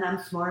 and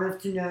I'm smart enough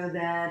to know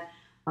that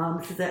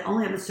since I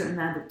only have a certain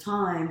amount of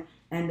time,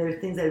 and there are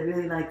things I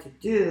really like to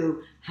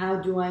do, how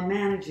do I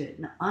manage it?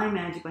 And I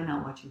manage it by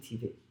not watching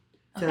TV.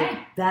 So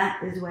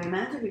that is the way I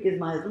manage it, because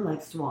my husband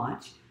likes to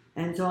watch.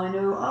 And so I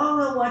know,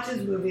 he'll watch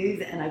his movies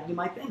and I do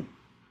my thing,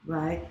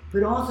 right?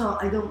 But also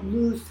I don't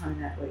lose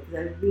time that way, because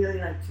I really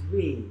like to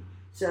read.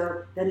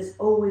 So that has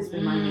always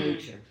been my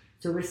nature.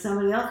 So where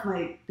somebody else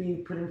might be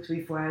putting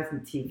 3-4 hours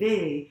in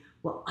TV,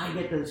 well, I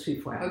get those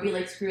 3-4 hours. Or be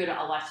like, screw it,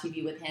 I'll watch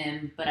TV with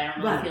him, but I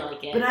don't really feel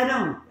like it. But I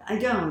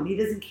don't. He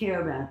doesn't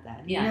care about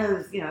that. He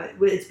knows,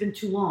 it's been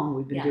too long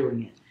we've been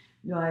doing it.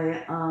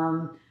 Right?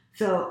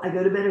 So I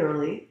go to bed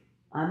early.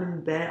 I'm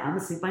in bed. I'm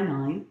asleep by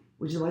 9,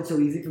 which is why it's so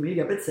easy for me to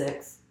get up at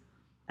 6.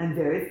 I'm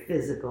very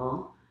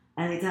physical.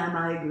 Anytime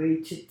I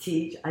agree to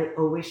teach, I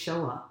always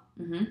show up.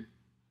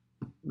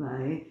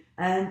 Right?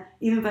 And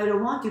even if I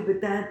don't want to,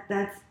 but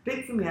that's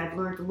big for me. I've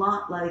learned a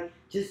lot, like,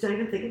 just don't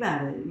even think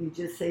about it. You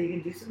just say you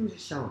can do something,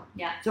 just show up.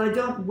 Yeah. So I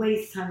don't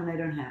waste time when I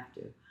don't have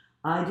to.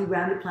 I do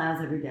rounded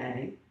plows every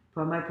day.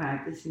 For my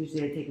practice,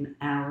 usually I take an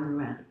hour in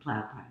rounded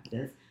plow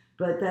practice.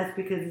 But that's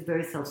because it's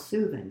very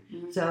self-soothing.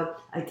 So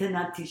I tend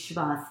not to teach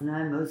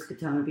Shavasana, and most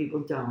Katonah people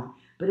don't.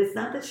 But it's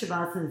not that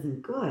Shavasana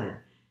isn't good.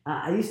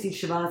 I used to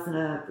teach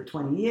Shavasana for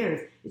 20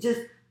 years. It's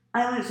just,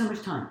 I only have so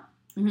much time.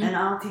 And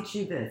I'll teach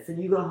you this,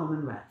 and you go home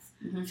and rest.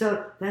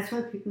 So that's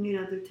why people need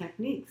other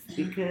techniques,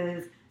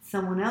 because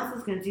someone else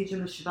is going to teach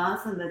them a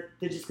Shavasana that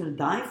they're just going to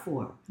die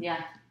for.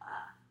 Yeah.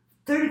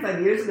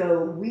 35 years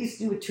ago, we used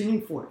to do with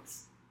tuning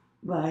forks,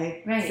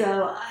 right?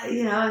 So,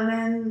 and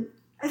then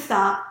I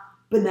stopped,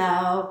 but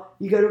now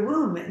you go to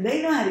womb, and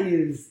they know how to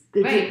use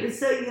the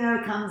So,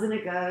 it comes and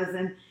it goes,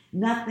 and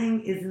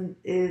nothing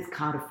is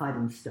codified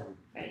in stone.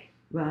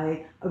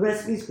 Right? A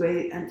recipe's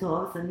great until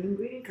all of a sudden an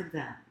ingredient comes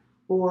out.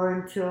 Or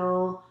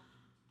until...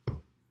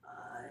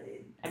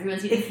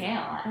 everyone's eating kale.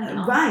 I don't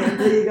know. Right,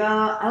 until you go,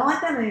 I don't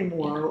like that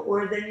anymore.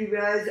 Or then you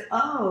realize,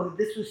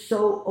 this was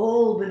so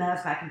old, but now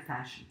it's back in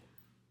fashion.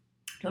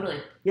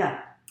 Totally.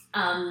 Yeah.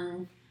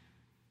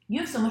 You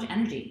have so much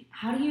energy.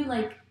 How do you,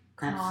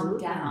 calm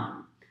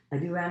down? I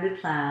do rounded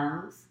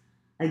plows.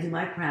 I do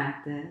my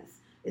practice.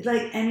 It's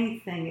like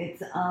anything.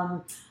 It's,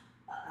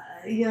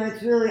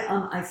 it's really,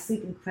 I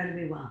sleep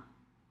incredibly well.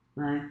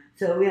 right?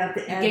 So we have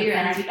to add get your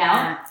energy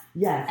out.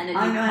 Yes, and then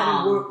I know how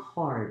calm. to work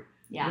hard.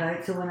 Yeah.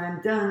 Right. So when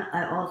I'm done,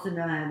 I also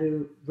know how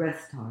to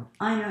rest hard.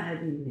 I know how to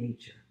be in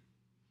nature.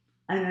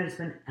 I know how to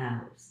spend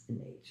hours in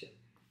nature.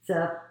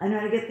 So I know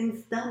how to get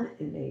things done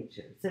in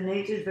nature. So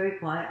nature is very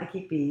quiet. I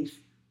keep bees.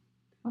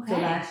 Okay. So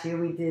last year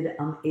we did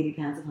 80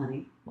 pounds of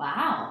honey.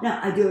 Wow.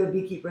 Now I do have a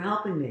beekeeper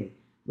helping me,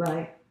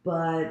 right?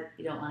 But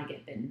you don't want to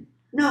get bitten.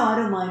 No, I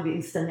don't mind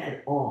being stung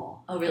at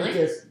all. Oh, really?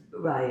 Just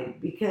right,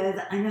 because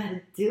I know how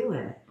to do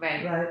it.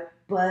 Right. Right.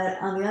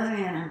 But on the other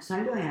hand, how much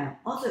time do I have?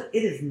 Also,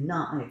 it is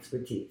not my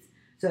expertise.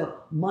 So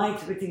my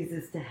expertise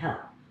is to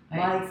help. Right.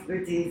 My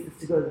expertise is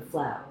to go to the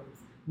flowers.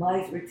 My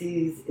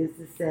expertise is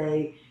to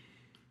say,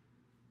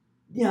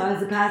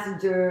 as a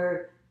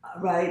passenger,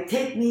 right,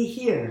 take me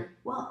here.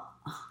 Well,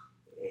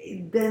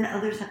 then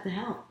others have to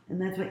help.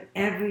 And that's why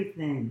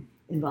everything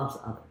involves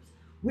others.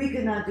 We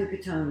could not do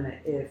Katonah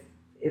if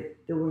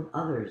there weren't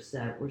others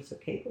that were so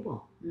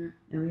capable. Mm.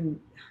 I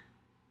mean,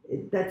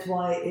 that's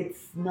why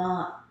it's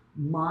not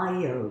my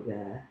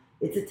yoga.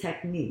 It's a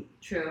technique.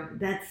 True.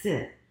 That's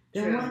it.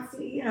 Then True. once,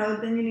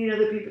 then you need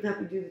other people to help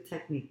you do the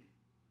technique.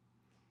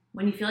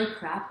 When you feel like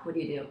crap, what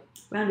do you do?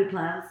 Rounded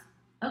plows.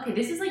 Okay,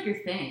 this is like your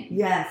thing.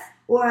 Yes.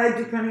 Or I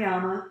do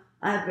pranayama.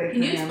 I have great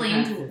Can you pranayama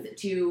explain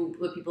practice.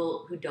 to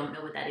people who don't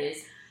know what that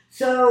is?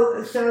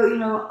 So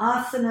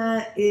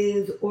asana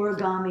is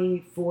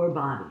origami for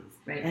bodies.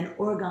 Right. And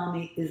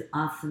origami is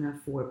asana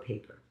for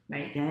paper.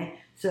 Right. Okay?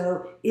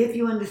 So if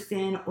you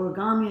understand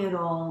origami at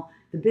all,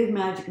 the big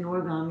magic in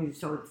origami is you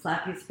start with a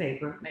flat piece of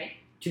paper. Right.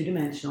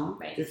 Two-dimensional,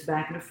 Right. just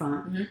back and the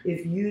front. Mm-hmm.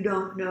 If you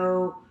don't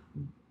know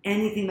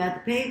anything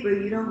about the paper,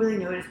 you don't really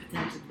know its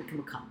potential to become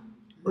a cup,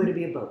 or to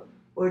be a boat,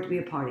 or to be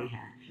a party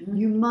hat. Mm-hmm.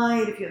 You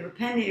might, if you have a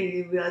pen here,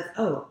 you realize,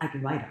 I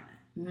can write on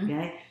it. Mm-hmm.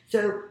 Okay?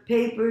 So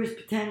paper's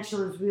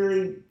potential is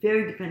really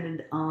very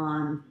dependent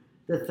on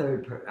the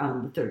third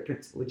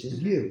principle, which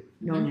is you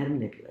knowing how to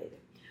manipulate it.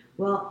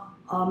 Well,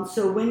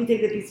 so when you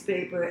take a piece of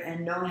paper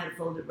and knowing how to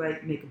fold it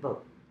right, you make a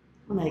boat.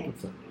 Well, now you can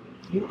flip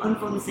it. You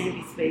unfold the same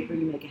piece of paper,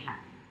 you make a hat.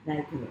 Now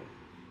you can wear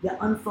it. You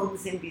unfold the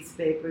same piece of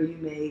paper, you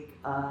make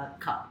a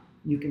cup.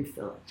 You can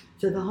fill it.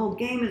 So the whole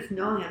game is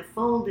knowing how to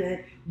fold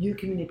it, you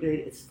can manipulate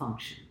its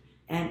function.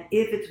 And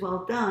if it's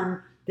well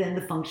done, then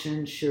the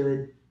function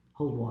should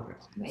hold water.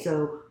 Right.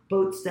 So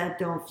boats that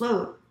don't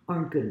float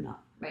aren't good enough.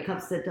 Right.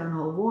 Cups that don't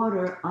hold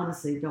water,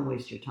 honestly, don't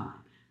waste your time.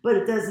 But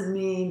it doesn't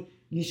mean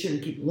you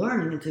shouldn't keep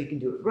learning until you can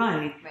do it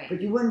right.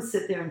 But you wouldn't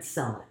sit there and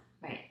sell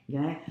it. Right.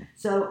 Okay?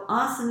 So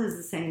asana is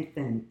the same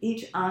thing.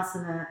 Each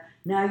asana,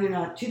 now you're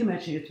not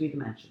two-dimensional, you're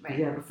three-dimensional. Right.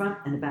 You have a front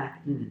and a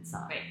back and an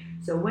inside. Right.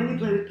 So when you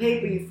play with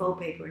paper, you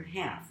fold paper in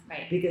half.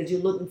 Right. Because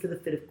you're looking for the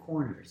fit of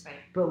corners. Right.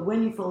 But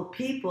when you fold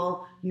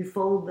people, you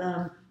fold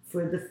them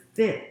for the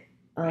fit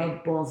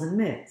of balls and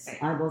mitts,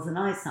 eyeballs and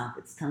eye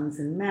sockets, tongues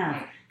and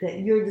mouth, that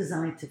you're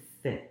designed to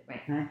fit.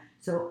 Right. Okay?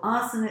 So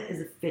asana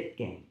is a fit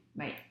game.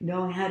 Right.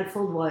 Knowing how to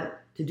fold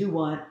what, to do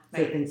what,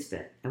 so things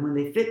fit. And when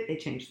they fit, they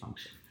change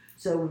function.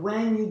 So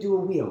when you do a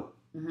wheel,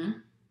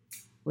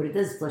 what it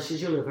does is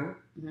flushes your liver,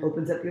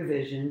 opens up your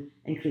vision,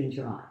 and cleans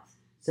your eyes.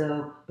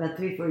 So about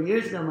 3-4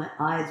 years ago, my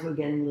eyes were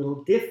getting a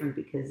little different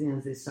because,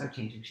 they start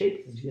changing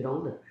shape as you get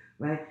older,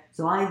 right?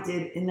 So I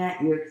did, in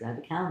that year, because I have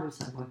a calendar,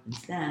 so I mark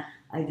things down,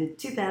 I did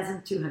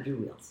 2,200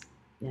 wheels.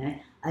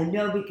 Okay? I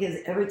know because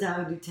every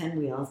time I do 10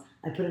 wheels,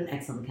 I put an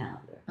X on the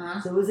calendar.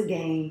 So it was a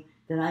game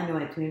that I knew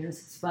I had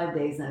 365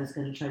 days and I was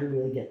going to try to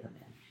really get them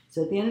in.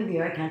 So at the end of the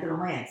year, I counted all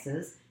my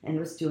X's, and it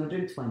was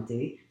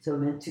 220, so it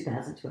meant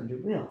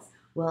 2,200 wheels.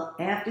 Well,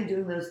 after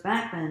doing those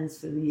back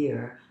bends for the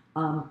year,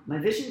 my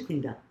vision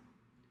cleaned up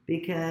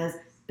because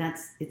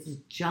that's its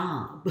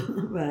job,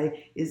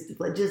 right? Is to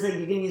play, just like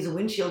you're going to use a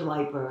windshield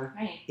wiper,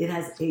 it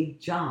has a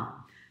job.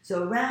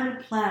 So a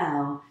rounded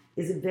plow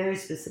is a very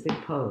specific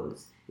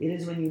pose. It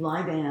is when you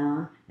lie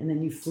down and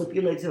then you flip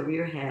your legs over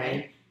your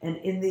head, and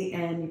in the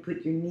end, you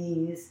put your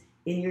knees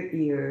in your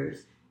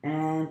ears,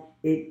 and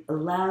it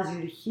allows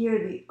you to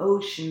hear the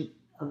ocean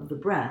of the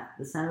breath,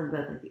 the sound of the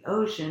breath like the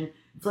ocean,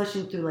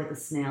 flushing through like a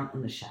snail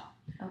in the shell.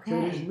 Okay. So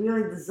it is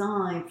really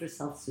designed for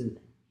self-soothing.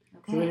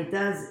 Okay. So what it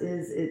does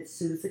is it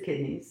soothes the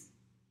kidneys,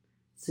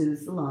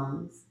 soothes the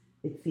lungs,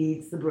 it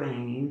feeds the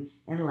brain,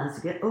 and allows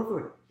you to get over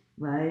it,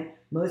 right?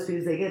 Most people,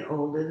 as they get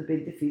older, the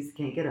big defeats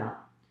can't get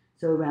up.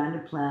 So a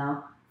rounded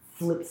plow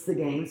flips the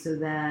game so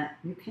that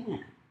you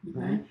can,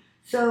 right?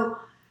 So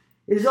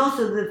it is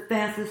also the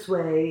fastest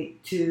way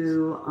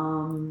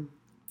to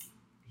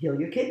heal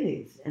your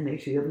kidneys and make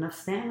sure you have enough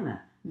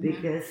stamina,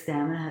 because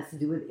stamina has to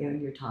do with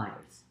airing your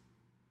tires,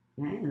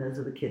 right? And those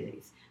are the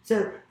kidneys.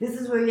 So this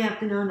is where you have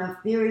to know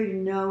enough theory to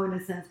know, in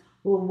a sense,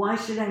 well, why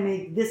should I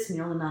make this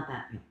meal and not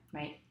that meal?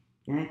 Right.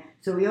 Okay?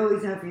 So we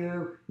always know if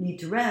you need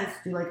to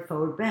rest, do like a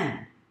forward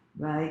bend,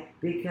 right?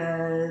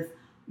 Because,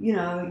 you're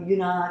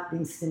not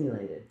being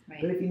stimulated.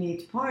 Right. But if you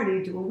need to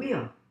party, do a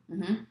wheel.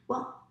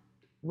 Well,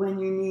 when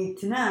you need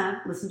to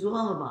nap, listen to a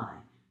lullaby.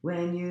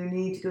 When you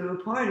need to go to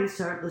a party,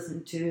 start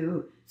listening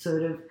to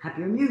sort of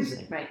happier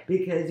music. Right.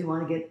 Because you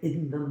want to get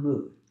in the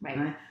mood.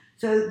 Right.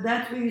 So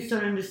that's where you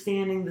start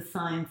understanding the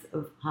science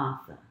of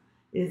hatha.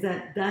 is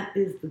that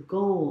is the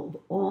goal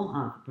of all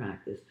hatha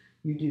practice.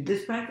 You do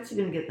this practice,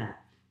 you're going to get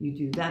that. You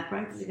do that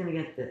practice, you're going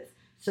to get this.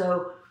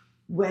 So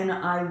when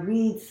I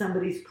read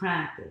somebody's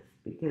practice,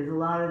 because a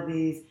lot of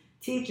these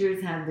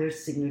teachers have their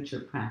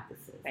signature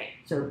practices. Right.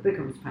 So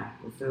Bikram's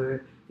practice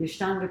or the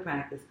Ashtanga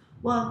practice.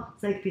 Well,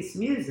 it's like a piece of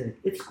music.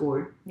 It's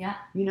scored. Yeah.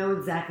 You know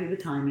exactly the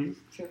timing.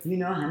 Sure. You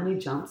know how many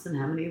jumps and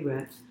how many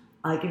reps.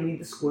 I can read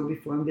the score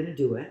before I'm going to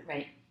do it.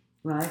 Right.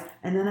 Right?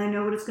 And then I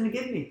know what it's going to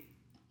give me.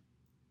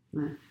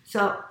 Right?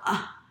 So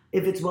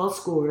if it's well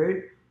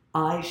scored,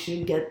 I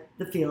should get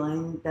the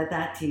feeling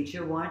that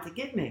teacher wanted to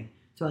give me.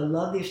 So I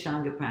love the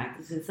Ashtanga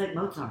practice. It's like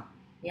Mozart.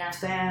 Yeah. It's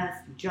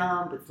fast,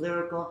 jump, it's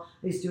lyrical.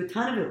 I used to do a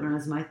ton of it when I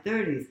was in my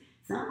 30s.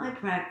 It's not my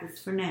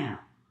practice for now,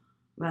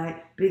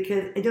 right?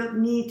 Because I don't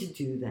need to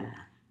do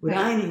that. What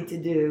I need to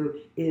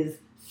do is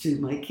soothe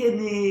my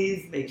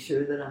kidneys, make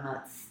sure that I'm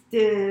not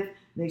stiff,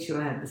 make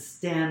sure I have the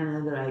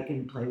stamina that I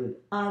can play with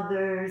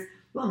others.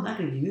 Well, I'm not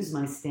going to use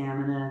my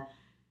stamina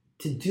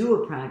to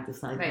do a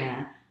practice like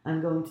that.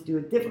 I'm going to do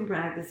a different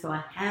practice so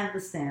I have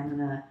the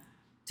stamina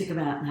to come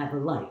out and have a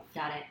life.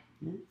 Got it.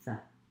 Yeah,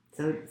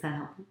 so does that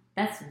help?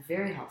 That's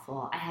very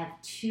helpful. I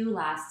have two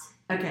last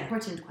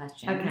important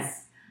questions.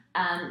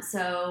 Okay.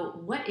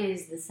 So what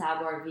is the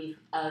savoir vivre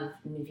of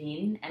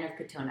Nevine and of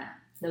Katonah?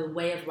 The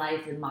way of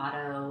life, the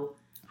motto,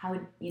 how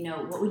would,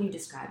 what would you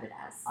describe it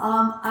as?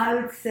 I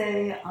would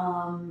say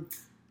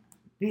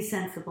be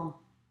sensible.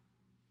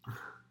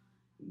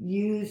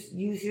 Use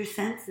your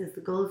senses.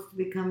 The goal is to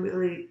become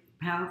really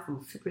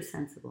powerful, super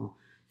sensible.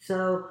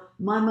 So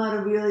my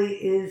motto really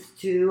is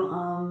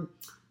to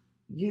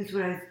use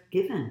what I've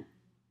given.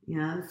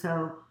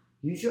 So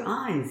use your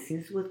eyes,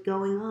 use what's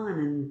going on,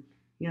 and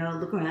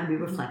look around, be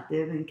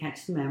reflective, and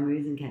catch the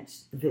memories and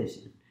catch the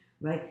vision.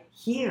 Right?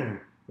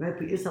 Hear. Right?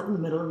 Put yourself in the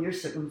middle of your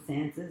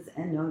circumstances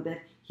and know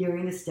that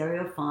hearing is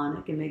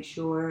stereophonic, and make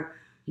sure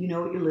you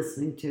know what you're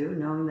listening to,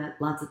 knowing that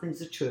lots of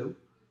things are true,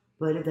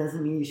 but it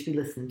doesn't mean you should be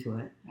listening to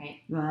it.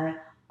 Right?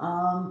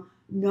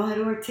 Know how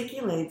to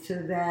articulate so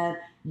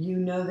that you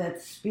know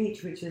that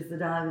speech, which is the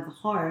dialogue of the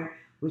heart,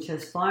 which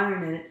has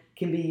fire in it,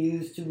 can be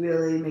used to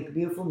really make a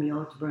beautiful meal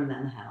or to burn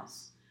down the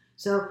house.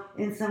 So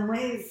in some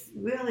ways,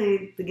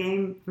 really, the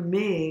game for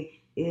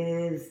me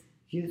is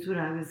use what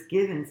I was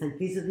given. It's like,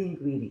 these are the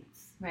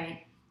ingredients.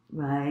 Right?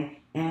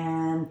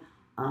 And,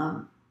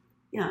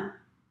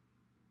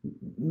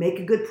 make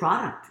a good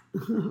product.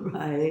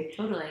 Right?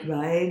 Totally.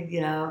 Right?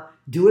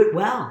 Do it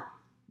well.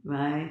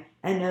 Right?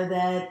 And know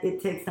that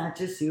it takes not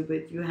just you,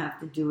 but you have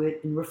to do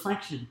it in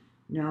reflection,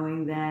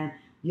 knowing that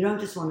you don't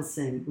just want to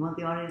sing. You want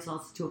the audience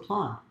also to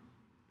applaud.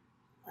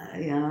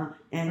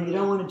 And you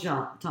don't want to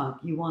talk.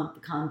 You want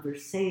the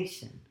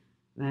conversation,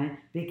 right?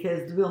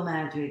 Because the real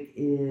magic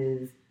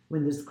is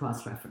when there's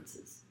cross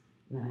references,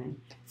 right?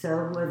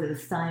 So was it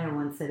Steiner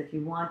once said, if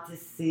you want to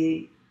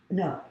see,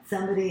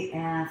 somebody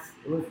asked,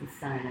 it was the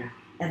Steiner,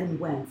 Evan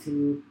Wentz,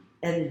 who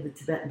edited the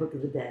Tibetan Book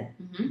of the Dead,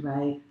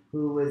 right?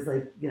 Who was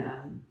like,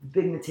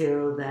 big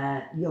material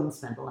that Jung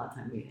spent a lot of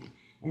time reading.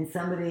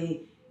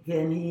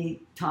 And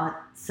he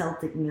taught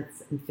Celtic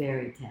myths and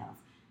fairy tales.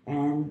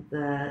 And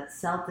the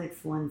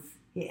Celtics once,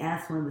 he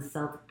asked one of the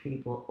Celtic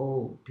people,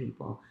 old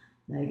people,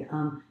 like,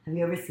 have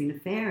you ever seen a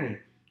fairy?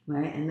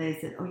 Right? And they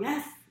said, oh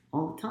yes,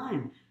 all the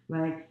time,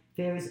 right?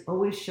 Fairies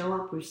always show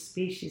up where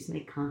species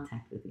make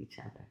contact with each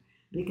other.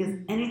 Because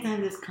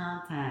anytime there's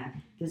contact,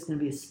 there's going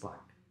to be a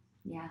spark.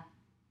 Yeah.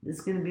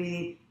 There's going to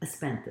be a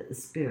spenta, a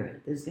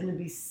spirit. There's going to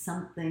be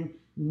something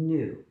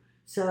new.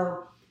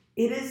 So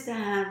it is to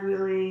have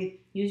really...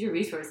 use your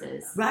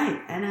resources.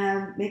 Right,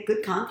 and make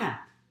good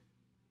contact.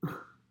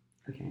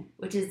 Okay.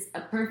 Which is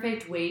a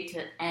perfect way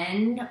to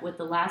end with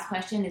the last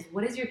question is,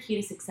 what is your key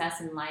to success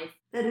in life?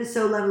 That is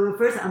so lovely. Well,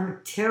 first, I'm a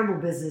terrible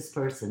business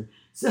person.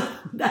 So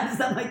that's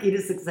not my key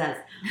to success.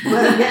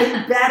 But I'm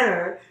getting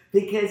better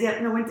because you have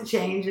to know when to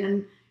change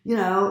and,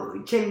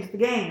 change the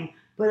game.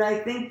 But I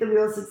think the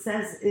real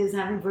success is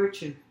having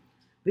virtue.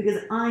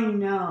 Because I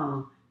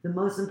know the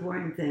most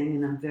important thing,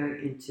 and I'm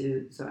very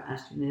into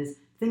Zoroastrian, is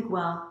think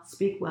well,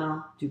 speak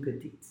well, do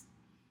good deeds.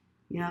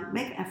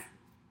 Make effort,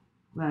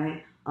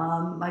 right?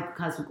 My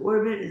cosmic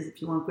orbit is,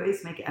 if you want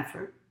grace, make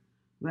effort,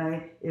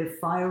 right? If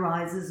fire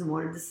rises and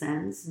water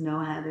descends, know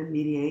how to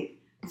mediate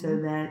so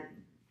that,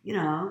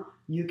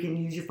 you can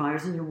use your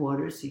fires and your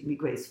waters so you can be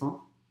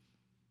graceful.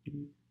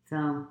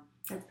 So.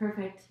 That's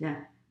perfect. Yeah.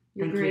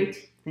 You're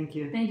great. Thank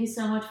you. Thank you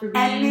so much for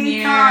being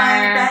here.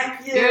 Anytime.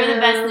 Thank you. You're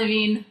the best,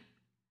 Nevine.